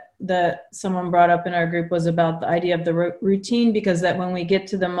that someone brought up in our group was about the idea of the routine, because that when we get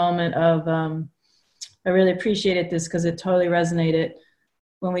to the moment of, I really appreciated this because it totally resonated.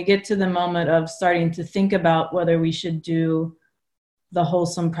 When we get to the moment of starting to think about whether we should do the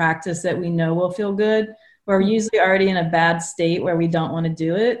wholesome practice that we know will feel good, we're usually already in a bad state where we don't want to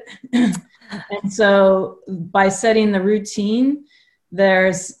do it. And so by setting the routine,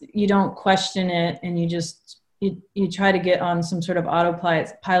 you don't question it, and you try to get on some sort of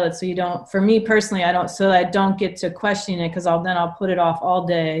autopilot. So you don't, for me personally, I don't get to question it, because I'll put it off all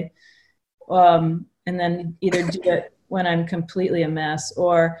day. And then either do it when I'm completely a mess,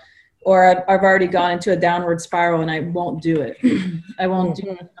 or I've already gone into a downward spiral and I won't do it. I won't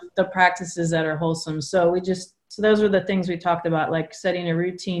do the practices that are wholesome. So those were the things we talked about, like setting a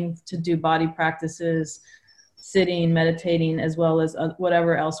routine to do body practices, sitting, meditating, as well as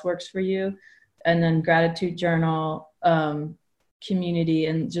whatever else works for you. And then gratitude journal, community,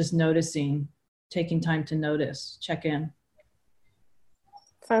 and just noticing, taking time to notice, check in.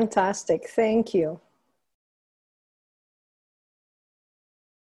 Fantastic. Thank you.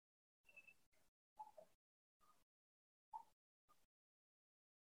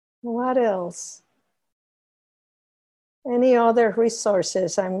 What else? Any other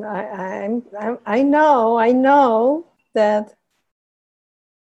resources? I know that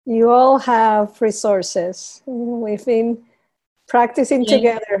you all have resources. We've been practicing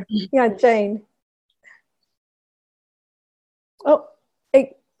together. Yeah, Jane. Oh,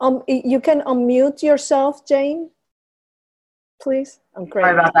 you can unmute yourself, Jane, please. Oh, great.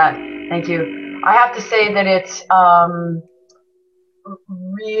 Sorry about that. Thank you. I have to say that it's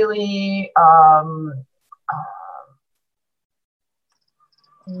really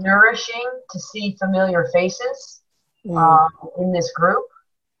nourishing to see familiar faces in this group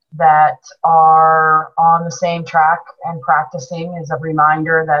that are on the same track and practicing is a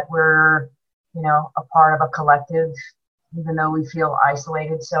reminder that we're, you know, a part of a collective, even though we feel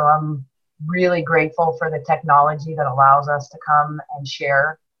isolated. So I'm really grateful for the technology that allows us to come and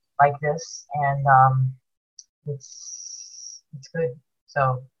share like this. And it's good.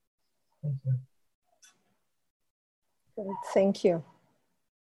 So thank you. Thank you.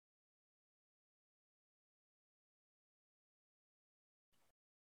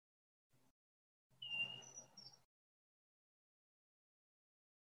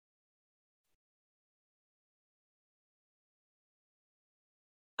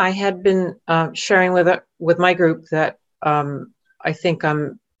 I had been sharing with my group that I think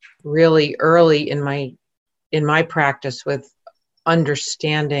I'm really early in my practice with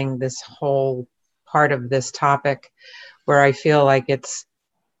understanding this whole part of this topic, where I feel like it's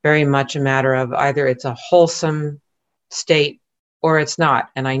very much a matter of either it's a wholesome state or it's not,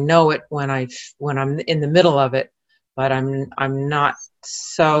 and I know it when I'm in the middle of it, but I'm not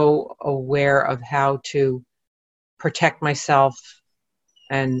so aware of how to protect myself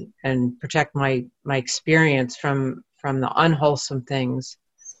and protect my experience from the unwholesome things.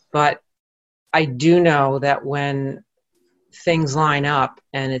 But I do know that when things line up,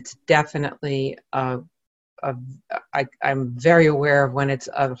 and it's definitely I'm very aware of when it's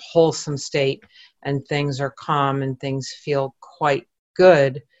a wholesome state and things are calm and things feel quite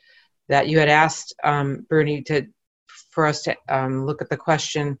good. That you had asked Bruni for us to look at the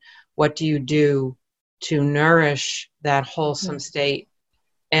question, what do you do to nourish that wholesome state?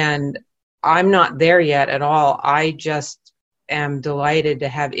 And I'm not there yet at all. I just am delighted to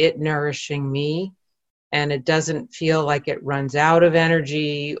have it nourishing me. And it doesn't feel like it runs out of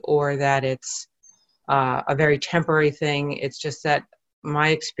energy or that it's a very temporary thing. It's just that my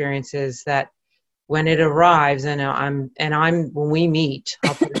experience is that when it arrives, and when we meet,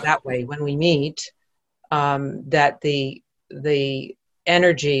 I'll put it that way, when we meet, that the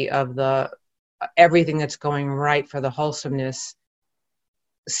energy of everything that's going right for the wholesomeness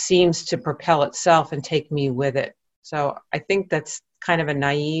seems to propel itself and take me with it. So I think that's kind of a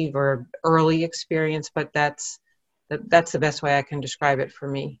naive or early experience, but that's the best way I can describe it for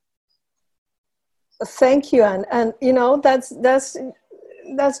me. Thank you, and you know that's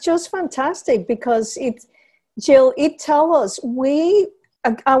just fantastic, because Jill, it tells us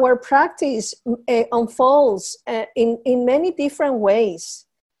our practice unfolds in many different ways.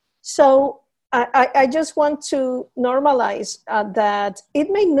 So I just want to normalize that it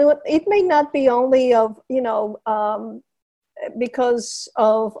may not be only of, you know, because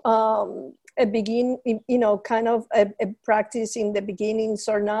of kind of a practice in the beginnings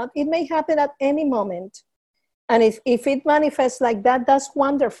or not. It may happen at any moment. And if it manifests like that, that's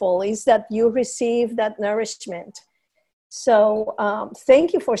wonderful, is that you receive that nourishment. So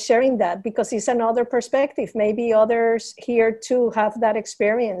thank you for sharing that, because it's another perspective. Maybe others here too have that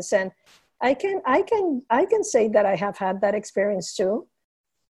experience. And I can say that I have had that experience too.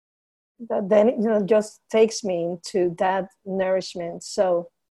 But then it just takes me into that nourishment. So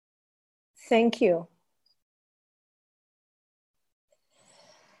thank you.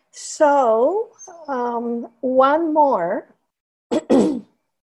 So one more. Do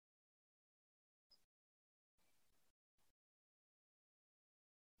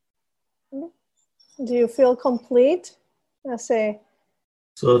you feel complete?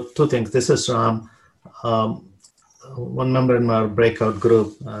 So two things. This is Ram. One member in our breakout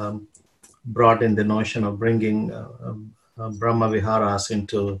group brought in the notion of bringing Brahma Viharas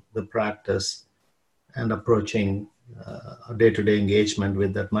into the practice and approaching a day-to-day engagement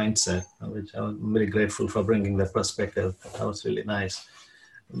with that mindset, which I'm very grateful for bringing that perspective. That was really nice.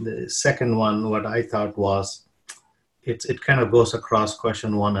 The second one, what I thought was, it kind of goes across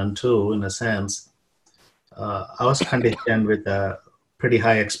question 1 and 2 in a sense. I was conditioned with a pretty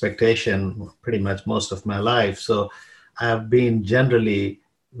high expectation pretty much most of my life. So I have been generally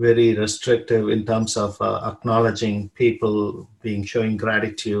very restrictive in terms of acknowledging people, showing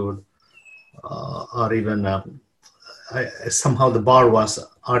gratitude, or even somehow the bar was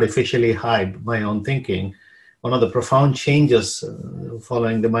artificially high by my own thinking. One of the profound changes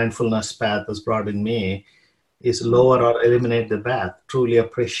following the mindfulness path has brought in me is lower or eliminate the bath, truly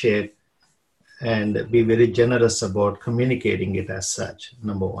appreciate and be very generous about communicating it as such,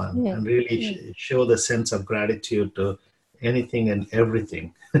 number one, and really show the sense of gratitude to anything and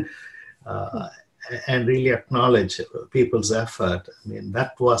everything. And really acknowledge people's effort. I mean,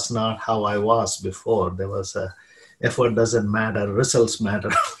 that was not how I was before. There was a effort doesn't matter, results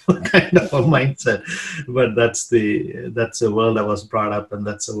matter kind of a mindset. But that's the world I was brought up, and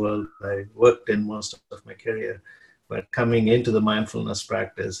that's the world I worked in most of my career. But coming into the mindfulness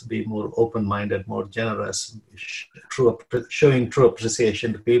practice, be more open-minded, more generous, showing true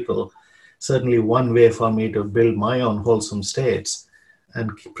appreciation to people, certainly one way for me to build my own wholesome states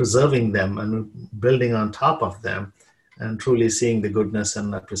and preserving them and building on top of them and truly seeing the goodness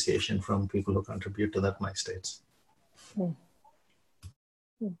and appreciation from people who contribute to that my states.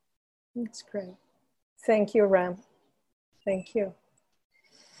 That's great. Thank you, Ram. Thank you.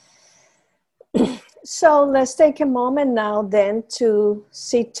 So let's take a moment now then to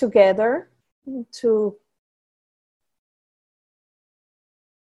sit together, to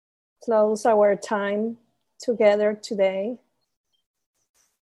close our time together today.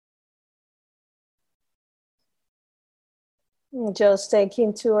 Just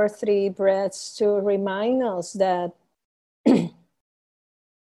taking 2 or 3 breaths to remind us that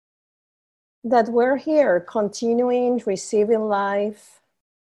that we're here, continuing, receiving life,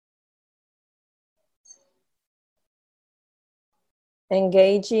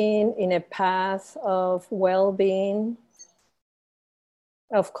 engaging in a path of well-being,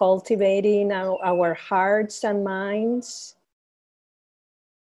 of cultivating our hearts and minds.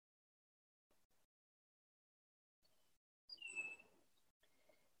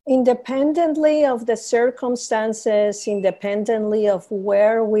 Independently of the circumstances, independently of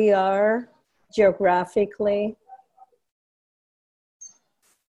where we are geographically,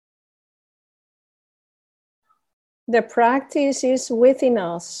 the practice is within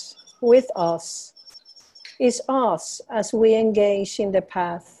us, with us, is us as we engage in the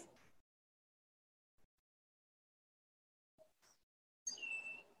path.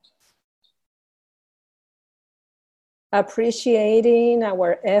 Appreciating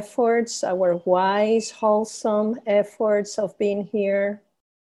our efforts, our wise, wholesome efforts of being here.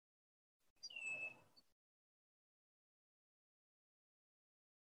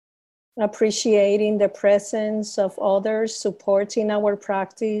 Appreciating the presence of others supporting our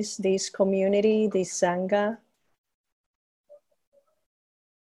practice, this community, this Sangha.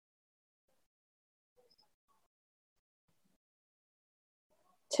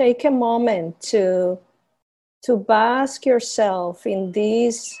 Take a moment to bask yourself in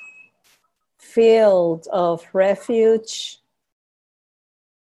this field of refuge.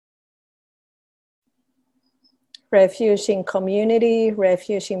 Refuge in community,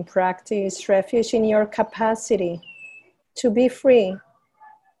 refuge in practice, refuge in your capacity to be free.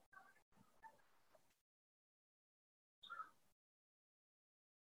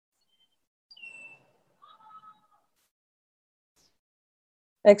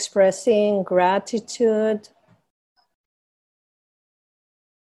 Expressing gratitude.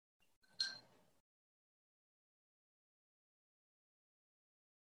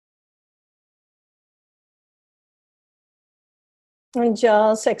 And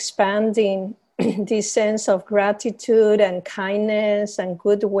just expanding this sense of gratitude and kindness and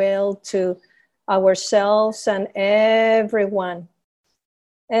goodwill to ourselves and everyone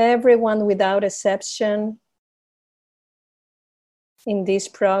without exception in this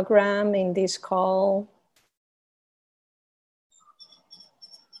program, in this call.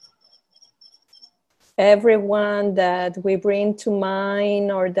 Everyone that we bring to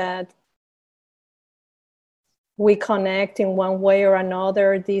mind or that we connect in one way or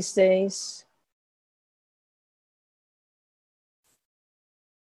another these days.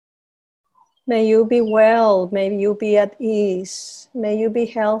 May you be well, may you be at ease, may you be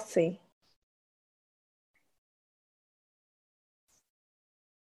healthy.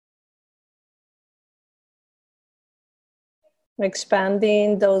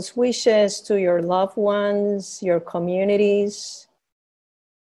 Expanding those wishes to your loved ones, your communities,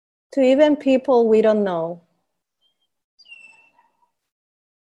 to even people we don't know.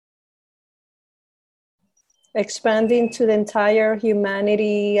 Expanding to the entire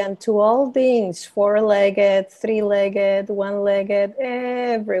humanity and to all beings, 4-legged, 3-legged, 1-legged,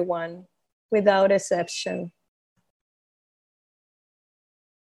 everyone without exception.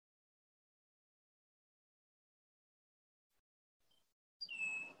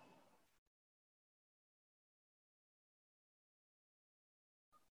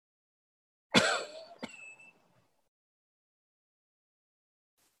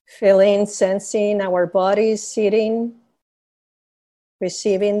 Feeling, sensing our bodies sitting,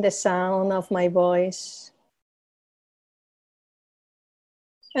 receiving the sound of my voice,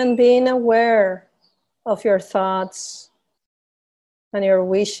 and being aware of your thoughts and your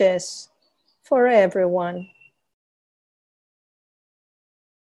wishes for everyone.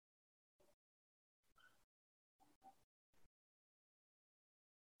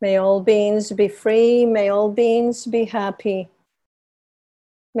 May all beings be free, may all beings be happy.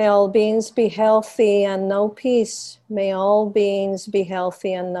 May all beings be healthy and know peace. May all beings be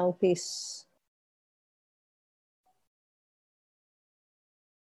healthy and know peace.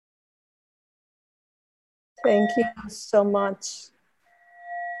 Thank you so much.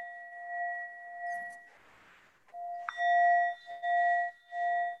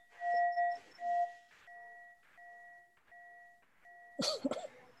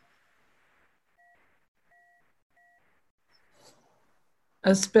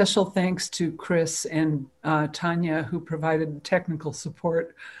 A special thanks to Chris and Tanya, who provided technical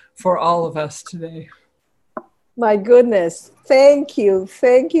support for all of us today. My goodness, thank you,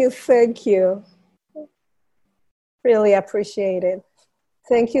 thank you, thank you. Really appreciate it.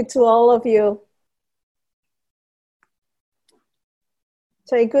 Thank you to all of you.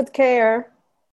 Take good care.